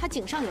尸的，她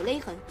颈上有勒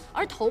痕，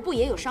而头部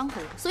也有伤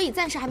痕，所以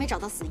暂时还没找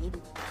到死因。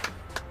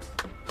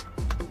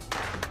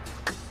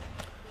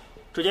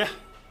志坚，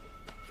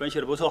分析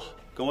的不错，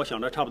跟我想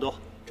的差不多。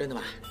真的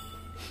吗？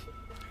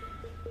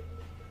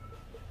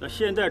那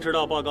现在知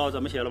道报告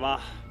怎么写了吧？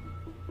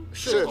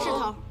是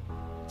头。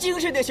精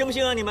神点行不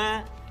行啊，你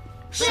们？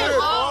是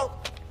头。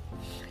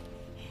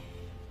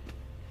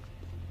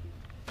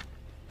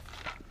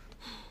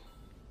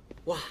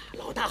哇，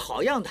老大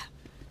好样的！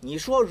你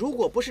说，如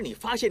果不是你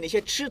发现那些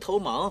吃头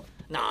盲，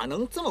哪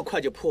能这么快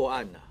就破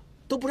案呢？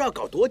都不知道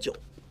搞多久。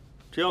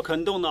只要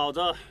肯动脑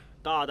子，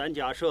大胆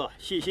假设，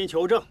细心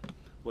求证，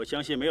我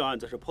相信没有案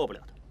子是破不了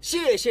的。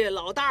谢谢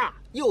老大，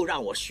又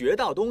让我学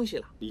到东西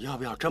了。你要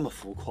不要这么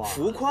浮夸？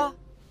浮夸？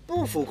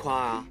不浮夸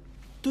啊！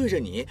对着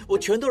你，我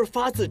全都是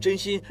发自真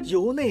心，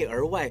由内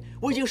而外。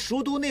我已经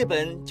熟读那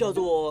本叫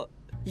做《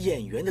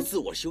演员的自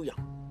我修养》。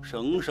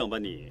省省吧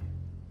你。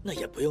那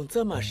也不用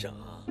这么省，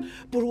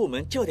不如我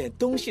们叫点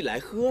东西来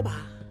喝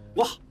吧。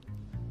哇，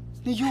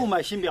你又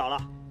买新表了？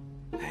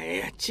哎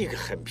呀，这个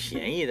很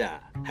便宜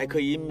的，还可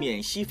以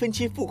免息分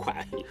期付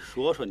款。你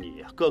说说你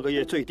呀，各个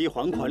月最低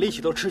还款，利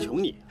息都吃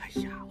穷你。哎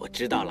呀，我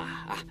知道了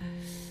啊。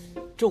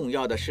重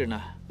要的是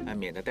呢，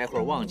免得待会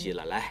儿忘记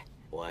了。来，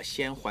我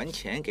先还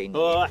钱给你。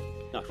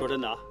那说真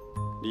的啊，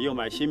你又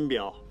买新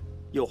表，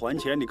又还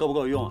钱，你够不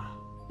够用啊？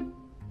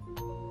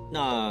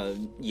那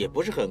也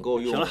不是很够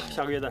用。行了，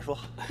下个月再说。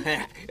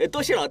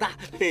多谢老大。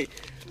嘿，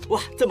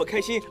哇，这么开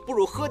心，不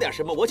如喝点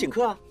什么，我请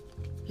客啊。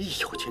一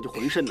有钱就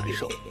浑身难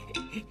受。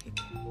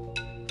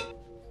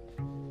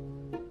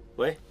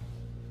喂，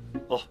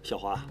哦，小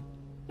华，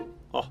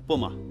哦，不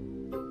忙，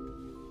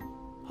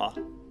好，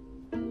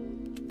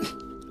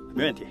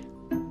没问题，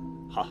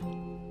好。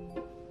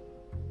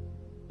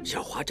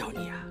小华找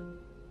你啊？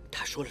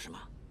他说了什么？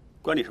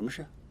关你什么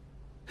事？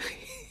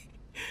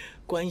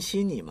关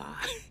心你嘛。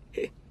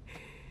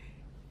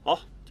好，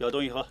叫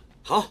东西喝。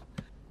好，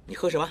你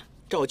喝什么？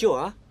照旧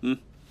啊。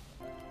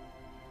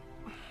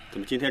怎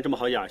么今天这么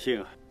好雅兴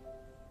啊？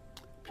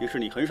平时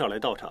你很少来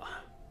道场。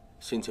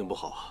心情不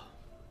好啊。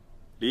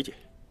理解。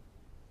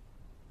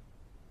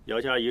姚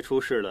佳怡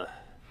出事了，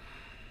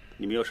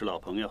你们又是老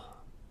朋友，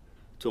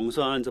总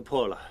算案子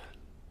破了。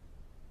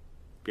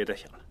别再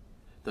想了。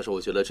但是我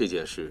觉得这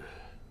件事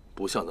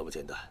不像那么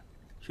简单。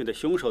现在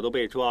凶手都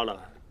被抓了，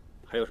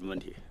还有什么问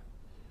题？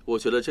我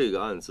觉得这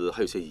个案子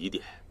还有些疑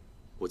点，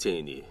我建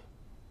议你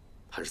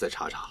还是再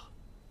查查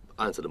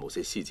案子的某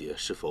些细节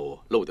是否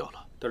漏掉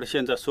了。但是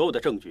现在所有的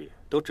证据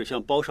都指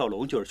向包少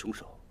龙就是凶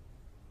手，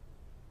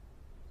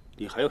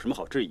你还有什么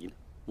好质疑呢？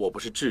我不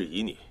是质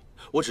疑你，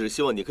我只是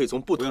希望你可以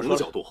从不同的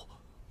角度。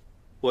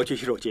我去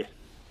洗手间。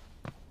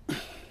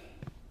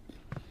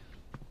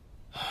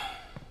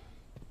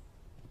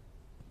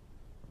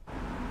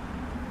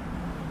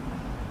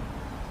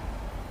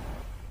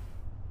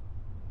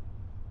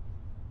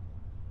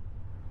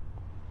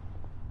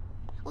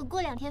我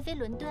过2天飞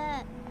伦敦，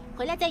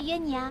回来再约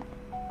你啊。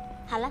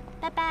好了，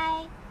拜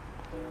拜。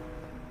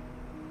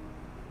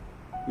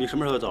你什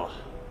么时候走？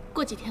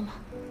过几天吧。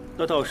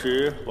那到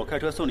时我开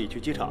车送你去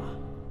机场。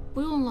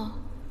不用了，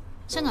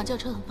香港叫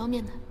车很方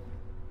便的。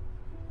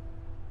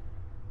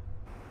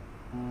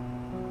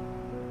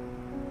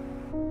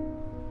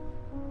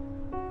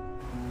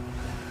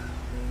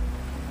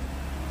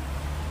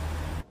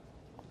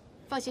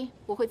放心，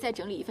我会再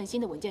整理一份新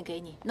的文件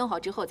给你，弄好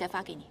之后再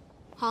发给你。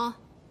好。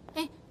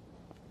哎，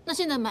那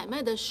现在买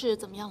卖的事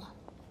怎么样了？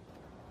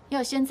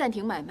要先暂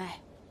停买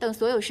卖，等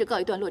所有事告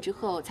一段落之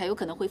后，才有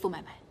可能恢复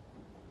买卖。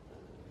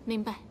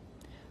明白。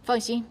放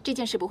心，这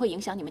件事不会影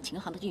响你们琴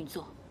行的运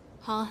作。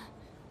好，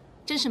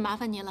真是麻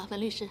烦你了，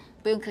文律师。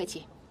不用客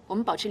气，我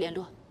们保持联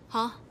络。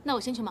好，那我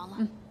先去忙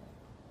了。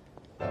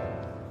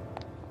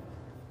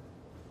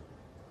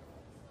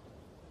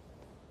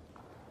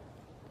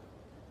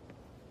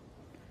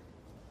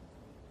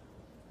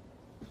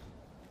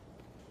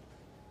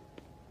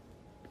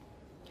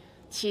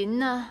琴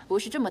呢，不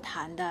是这么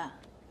弹的。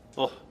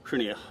哦，是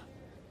你啊？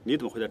你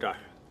怎么会在这儿？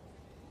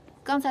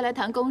刚才来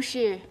谈公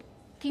事，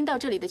听到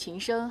这里的琴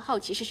声，好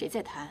奇是谁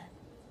在弹，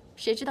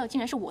谁知道竟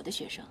然是我的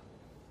学生。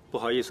不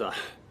好意思啊，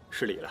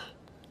失礼了。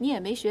你也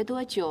没学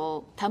多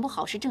久，弹不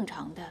好是正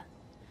常的，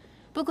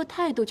不过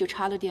态度就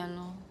差了点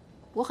喽。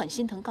我很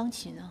心疼钢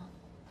琴啊。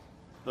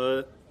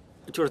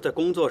就是在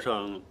工作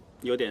上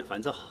有点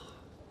烦躁。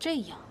这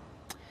样，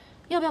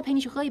要不要陪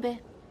你去喝一杯？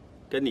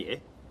跟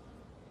你？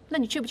那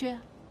你去不去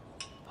啊？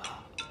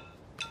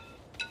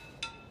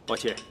抱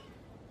歉，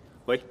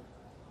喂。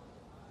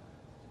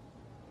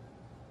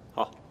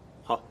好，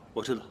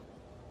我知道。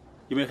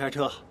有没有开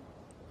车？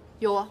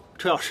有啊。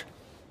车钥匙。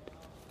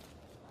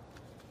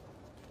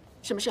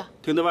什么事？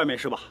停在外面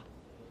是吧？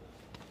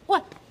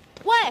喂！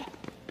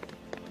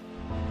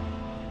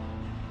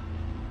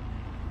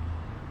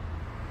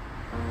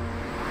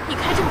你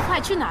开这么快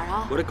去哪儿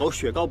啊？我的狗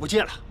雪糕不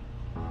见了。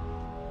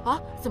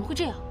啊？怎么会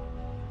这样？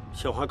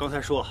小花刚才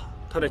说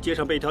她在街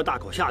上被一条大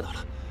狗吓到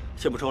了。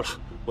先不说了，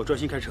我专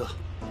心开车。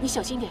你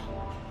小心点。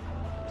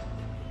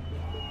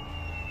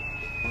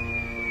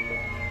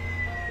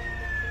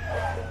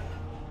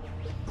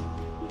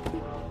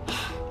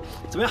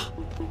怎么样？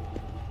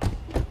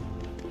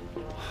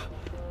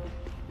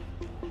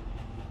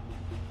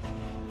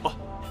哦，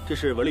这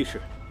是文律师。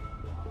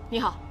你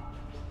好，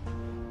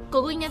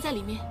狗狗应该在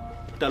里面。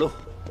带路。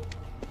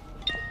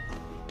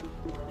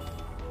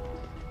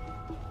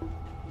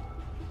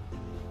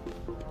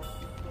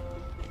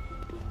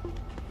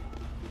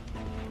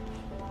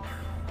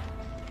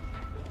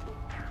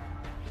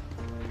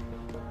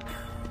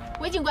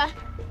韦警官，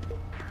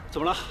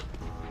怎么了？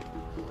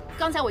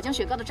刚才我将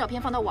雪糕的照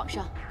片放到网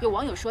上，有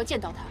网友说见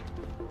到他。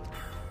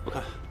我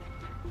看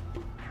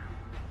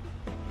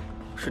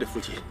是这附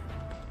近，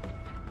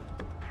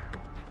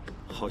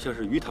好像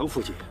是鱼塘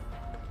附近，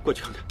过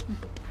去看看。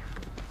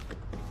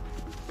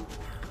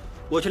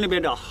我去那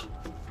边找。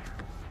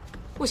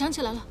我想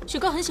起来了，雪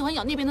糕很喜欢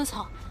咬那边的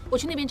草，我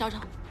去那边找找。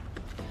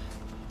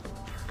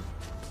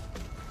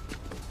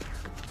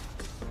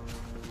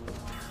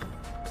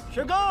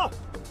雪糕，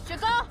雪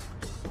糕，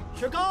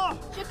雪糕，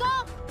雪糕，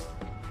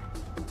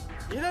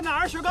你在哪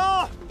儿？雪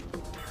糕，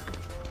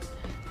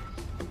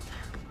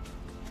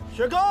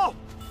雪糕，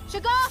雪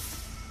糕，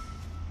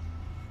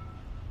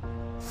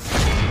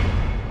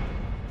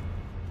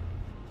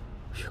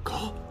雪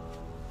糕，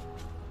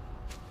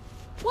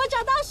我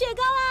找到雪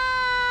糕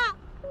啦！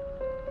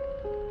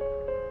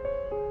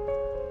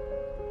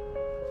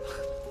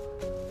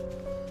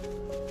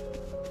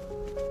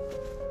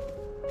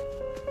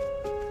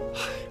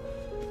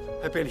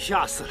还被你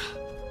吓死了。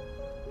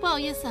不好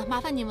意思，麻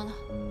烦你们了。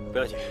不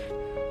要紧，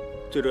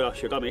最重要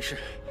雪糕没事。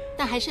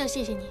但还是要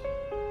谢谢你。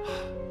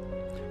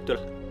对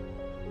了，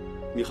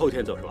你后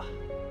天走是吧？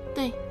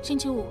对，星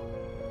期五。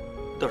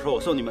到时候我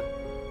送你们。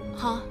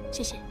好，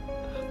谢谢。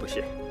不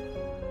谢。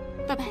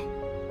拜拜。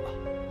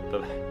拜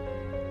拜。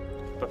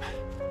拜拜。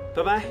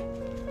拜拜。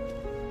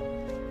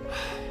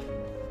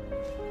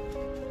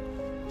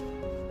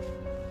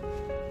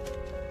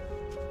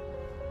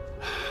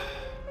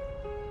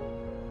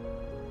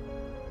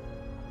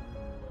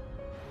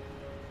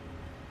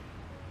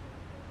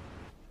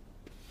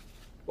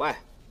喂，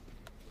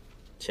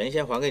钱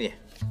先还给你。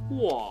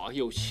哇，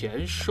有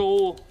钱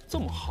收，这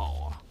么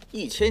好啊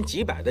！1000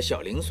几百的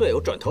小零碎，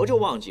我转头就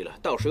忘记了，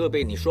到时候又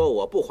被你说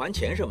我不还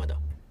钱什么的。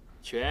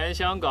全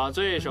香港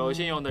最守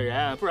信用的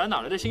人，不然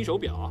哪来的新手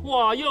表？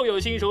哇，又有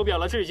新手表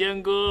了，志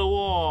坚哥，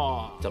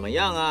哇，怎么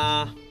样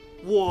啊？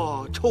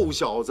哇，臭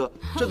小子，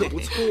真的不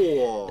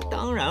错。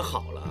当然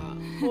好了。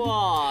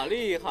哇，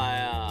厉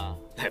害啊！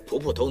哎，普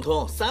普通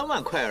通，3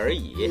万块而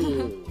已。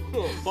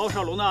包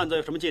少龙的案子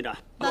有什么进展？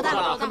老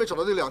大，还没找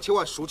到那2000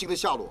万赎金的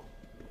下落，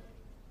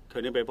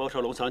肯定被包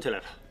少龙藏起来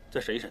了，再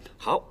审一审他。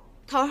好，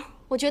头儿，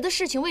我觉得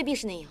事情未必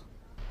是那样。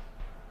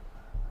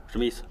什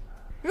么意思？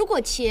如果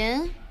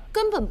钱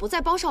根本不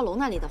在包少龙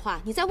那里的话，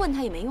你再问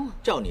他也没用啊。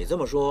照你这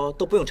么说，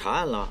都不用查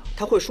案了，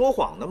他会说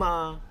谎的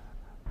吗？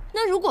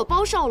那如果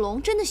包少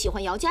龙真的喜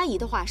欢姚佳怡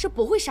的话，是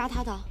不会杀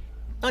她的。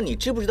那你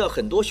知不知道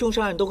很多凶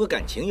杀案都和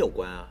感情有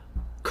关啊？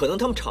可能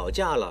他们吵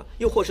架了，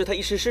又或是他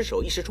一时失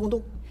手、一时冲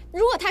动。如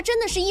果他真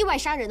的是意外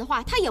杀人的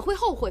话，他也会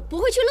后悔，不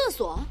会去勒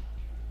索。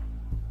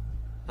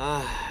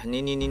哎，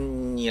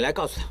你来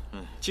告诉他。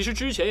其实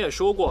之前也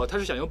说过，他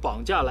是想用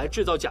绑架来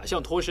制造假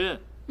象脱身。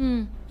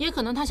也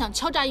可能他想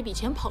敲诈一笔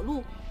钱跑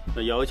路。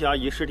那姚佳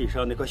怡尸体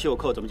上那颗袖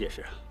扣怎么解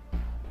释啊？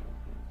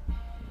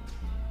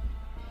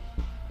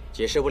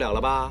解释不了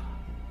了吧？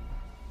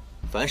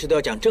凡事都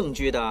要讲证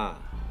据的。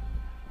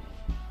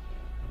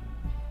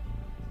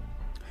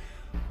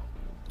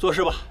做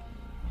事吧。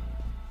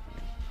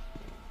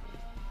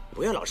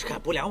不要老是看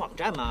不良网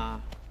站嘛。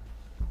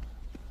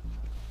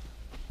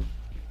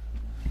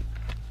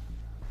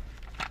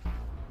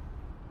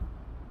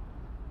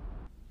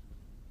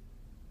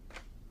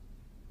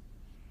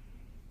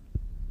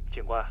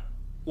警官，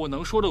我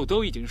能说的我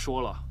都已经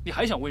说了，你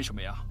还想问什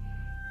么呀？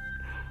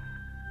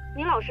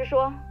你老实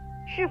说，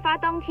事发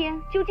当天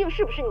究竟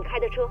是不是你开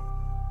的车？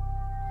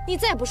你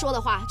再不说的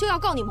话，就要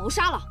告你谋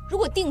杀了。如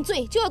果定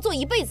罪，就要坐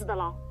1辈子的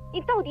牢。你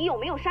到底有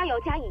没有杀姚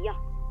佳怡呀？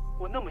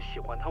我那么喜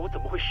欢她，我怎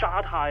么会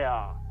杀她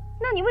呀？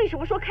那你为什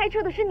么说开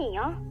车的是你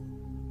啊？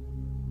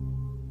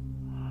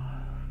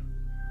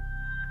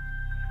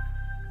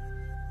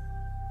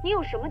你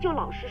有什么就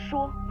老实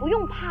说，不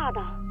用怕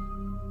的。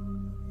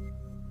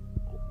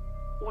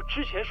我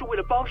之前是为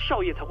了帮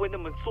少爷才会那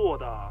么做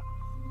的，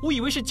我以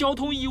为是交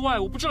通意外，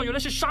我不知道原来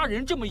是杀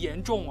人这么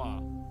严重啊。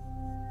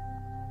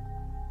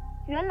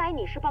原来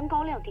你是帮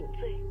高亮顶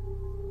罪。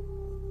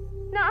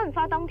那案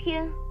发当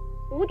天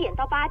5点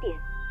到8点，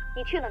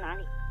你去了哪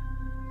里？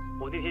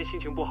我那天心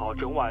情不好，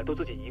整晚都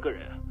自己一个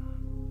人。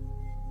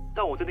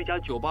但我在那家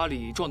酒吧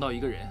里撞到一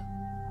个人。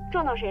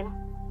撞到谁了？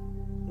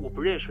我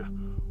不认识。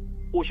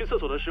我去厕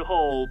所的时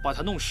候把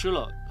他弄湿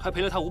了，还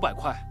赔了他500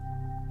块。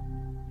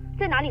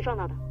在哪里撞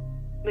到的？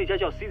那家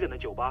叫 Season 的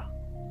酒吧。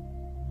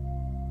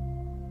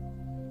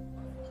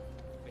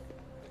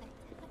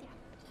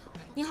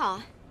你好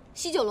啊，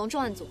西九龙重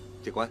案组。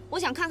警官，我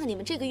想看看你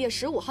们这个月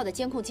15号的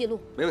监控记录。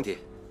没问题。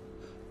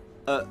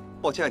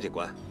抱歉啊，警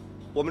官，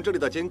我们这里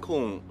的监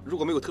控如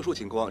果没有特殊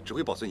情况，只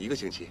会保存1个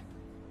星期。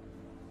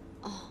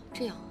哦，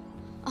这样。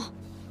哦，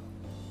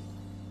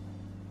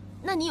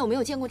那你有没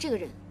有见过这个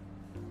人？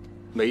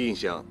没印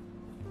象。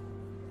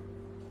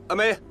阿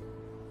梅，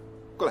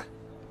过来。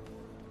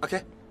阿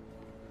K，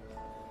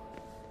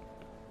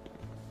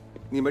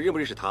 你们认不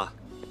认识他？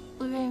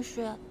不认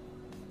识。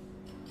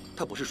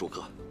他不是熟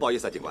客，不好意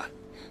思啊，警官。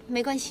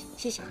没关系，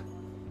谢谢。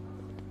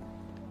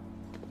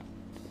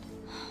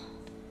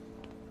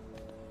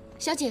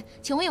小姐，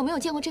请问有没有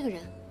见过这个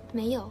人？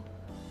没有。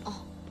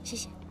哦，谢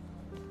谢。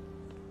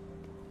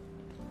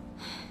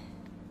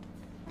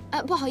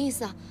不好意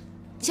思啊，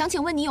想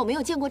请问你有没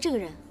有见过这个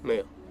人？没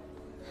有。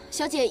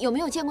小姐有没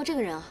有见过这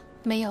个人啊？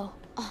没有。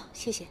哦，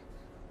谢谢。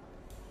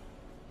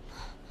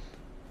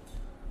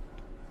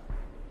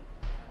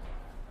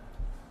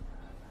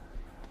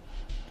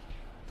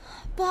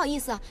不好意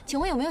思啊，请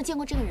问有没有见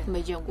过这个人？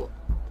没见过。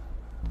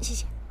谢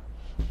谢。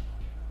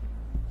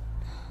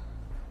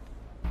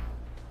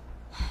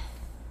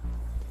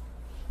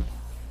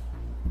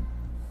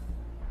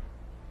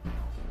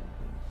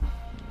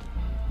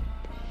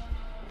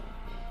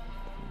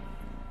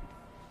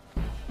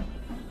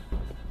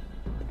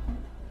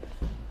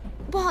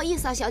不好意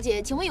思啊，小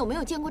姐，请问有没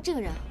有见过这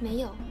个人？没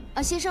有。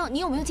先生，你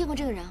有没有见过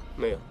这个人？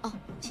没有。哦，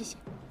谢谢。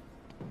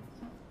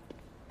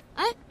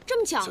哎，这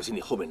么巧！小心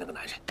你后面那个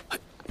男人。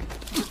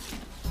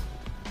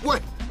喂，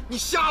你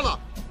瞎了！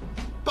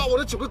把我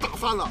的酒都打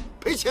翻了，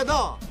赔钱的。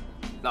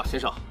那先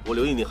生，我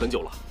留意你很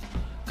久了，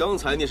刚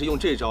才你是用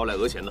这招来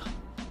讹钱的，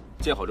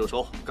见好就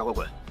收，赶快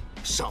滚！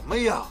什么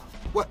呀？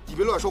喂，你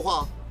别乱说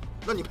话。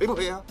那你赔不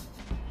赔啊？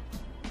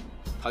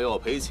他要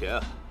赔钱，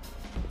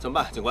怎么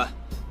办，警官？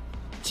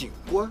警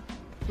官？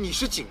你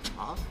是警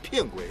察？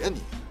骗鬼啊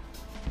你！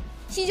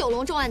西九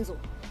龙重案组。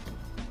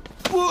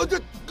我的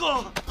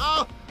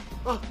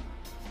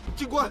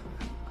警官，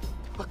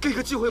给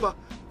个机会吧，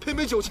赔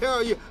没9000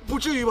而已，不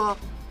至于吧？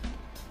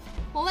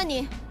我问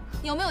你，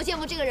有没有见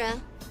过这个人？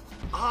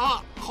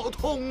啊，好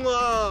痛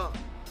啊！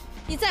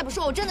你再不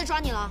说，我真的抓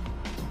你了。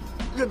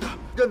认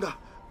得，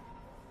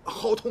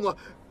好痛啊！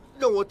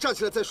让我站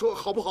起来再说，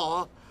好不好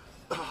啊？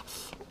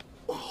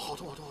哇，好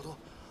痛！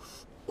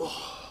哇，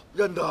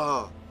认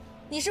得。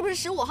你是不是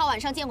15号晚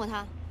上见过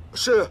他？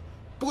是，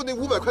不过那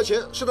500块钱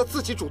是他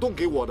自己主动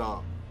给我的。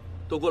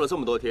都过了这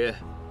么多天，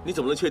你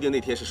怎么能确定那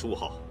天是15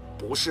号？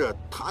不是，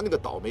他那个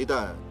倒霉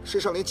蛋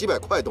身上连几百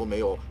块都没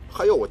有，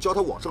还要我教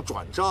他网上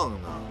转账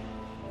呢。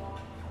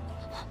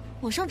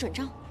网上转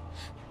账？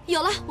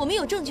有了，我们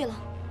有证据了。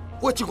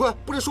喂，警官，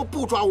不是说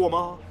不抓我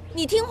吗？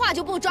你听话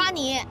就不抓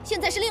你。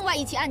现在是另外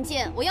一起案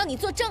件，我要你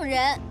做证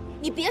人，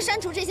你别删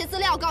除这些资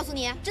料，告诉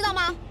你，知道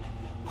吗？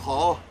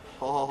好。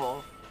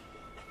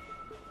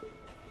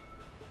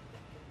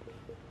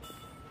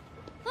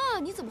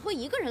你怎么会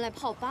一个人来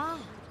泡吧？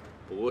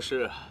不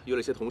是，约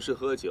了些同事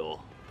喝酒，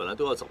本来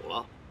都要走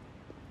了，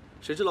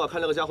谁知道看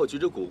那个家伙举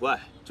止古怪，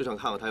就想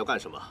看看他要干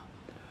什么。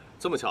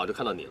这么巧就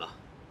看到你了。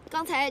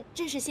刚才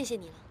真是谢谢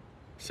你了。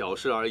小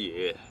事而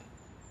已。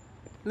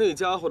那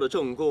家伙的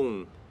证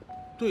供，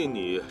对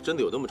你真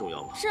的有那么重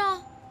要吗？是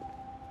啊，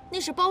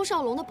那是包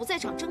少龙的不在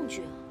场证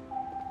据啊。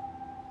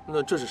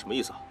那这是什么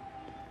意思啊？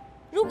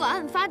如果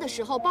案发的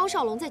时候包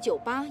少龙在酒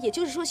吧，也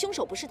就是说凶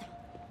手不是他。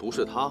不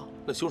是他，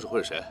那凶手会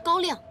是谁？高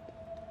亮。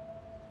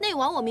那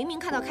晚我明明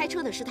看到开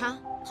车的是他，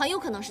很有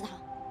可能是他。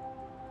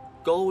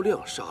高亮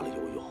杀了悠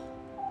悠，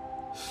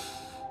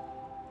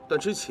但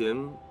之前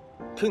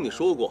听你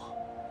说过，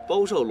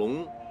包少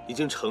龙已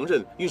经承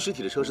认运尸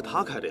体的车是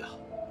他开的呀。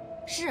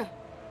是，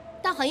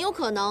但很有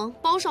可能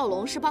包少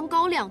龙是帮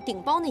高亮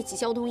顶包那起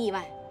交通意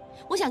外。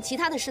我想其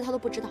他的事他都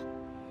不知道。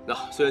那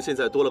虽然现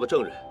在多了个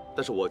证人，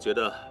但是我觉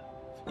得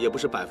也不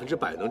是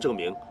100%能证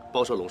明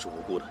包少龙是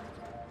无辜的。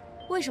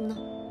为什么呢？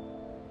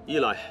一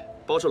来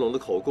包少龙的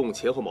口供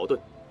前后矛盾，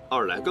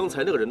二来刚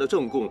才那个人的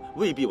证供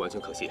未必完全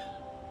可信。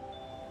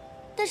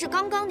但是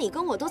刚刚你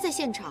跟我都在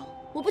现场，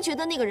我不觉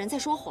得那个人在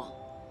说谎。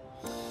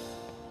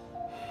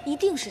一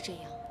定是这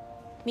样，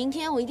明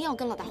天我一定要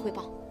跟老大汇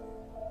报。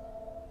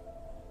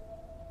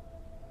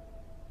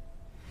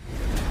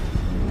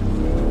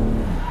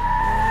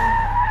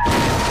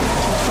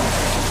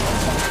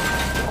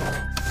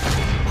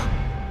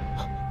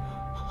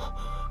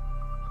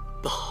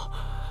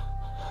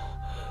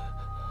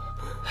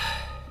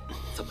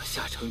怎么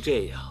吓成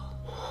这样？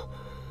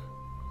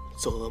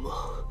做噩梦。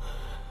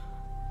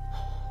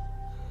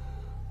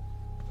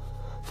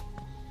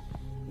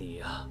你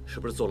呀，是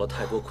不是做了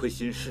太多亏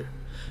心事，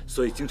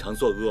所以经常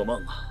做噩梦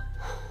啊。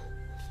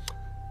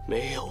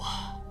没有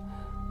啊，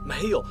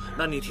没有？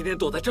那你天天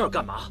躲在这儿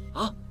干嘛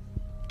啊？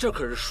这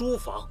可是书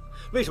房，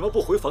为什么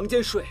不回房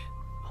间睡？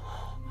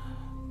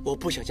我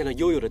不想见到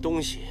悠悠的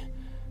东西，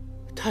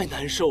太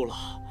难受了。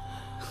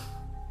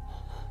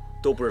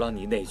都不知道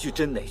你哪句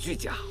真哪句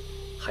假。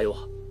还有啊，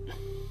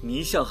你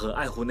一向很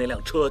爱护那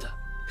辆车的，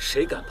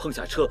谁敢碰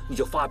下车你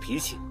就发脾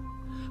气。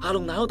阿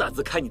龙哪有胆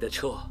子开你的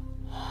车？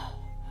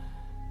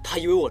他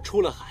以为我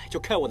出了海就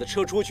开我的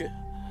车出去。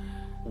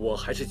我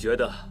还是觉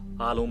得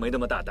阿龙没那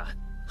么大胆。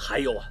还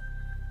有啊，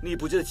你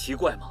不觉得奇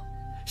怪吗？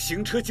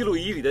行车记录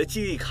仪里的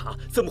记忆卡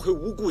怎么会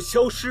无故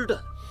消失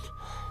的？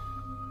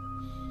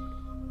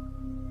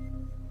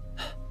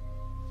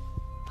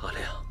阿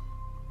亮，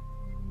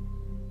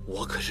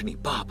我可是你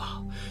爸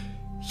爸，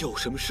有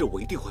什么事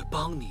我一定会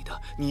帮你的，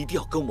你一定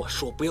要跟我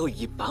说，不要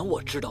隐瞒我，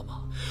知道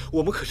吗？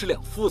我们可是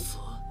两父子，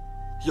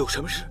有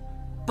什么事，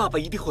爸爸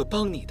一定会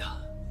帮你的。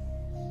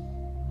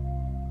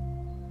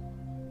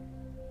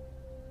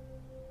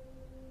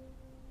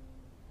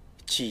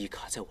记忆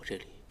卡在我这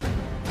里。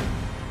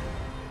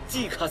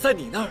记忆卡在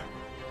你那儿？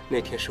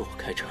那天是我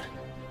开车的。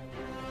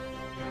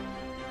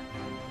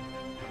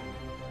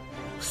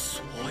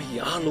所以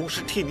阿龙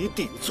是替你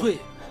顶罪。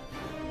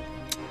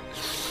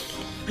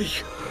哎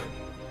呀，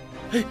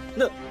哎，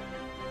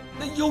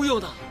那悠悠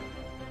呢？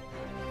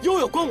悠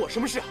悠关我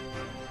什么事？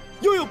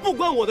悠悠不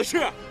关我的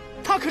事，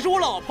她可是我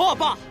老婆，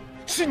爸，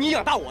是你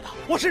养大我的，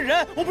我是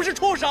人，我不是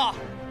畜生。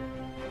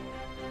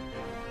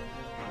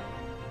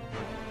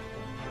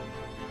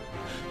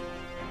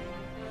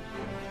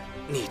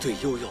你对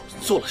悠悠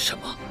做了什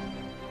么？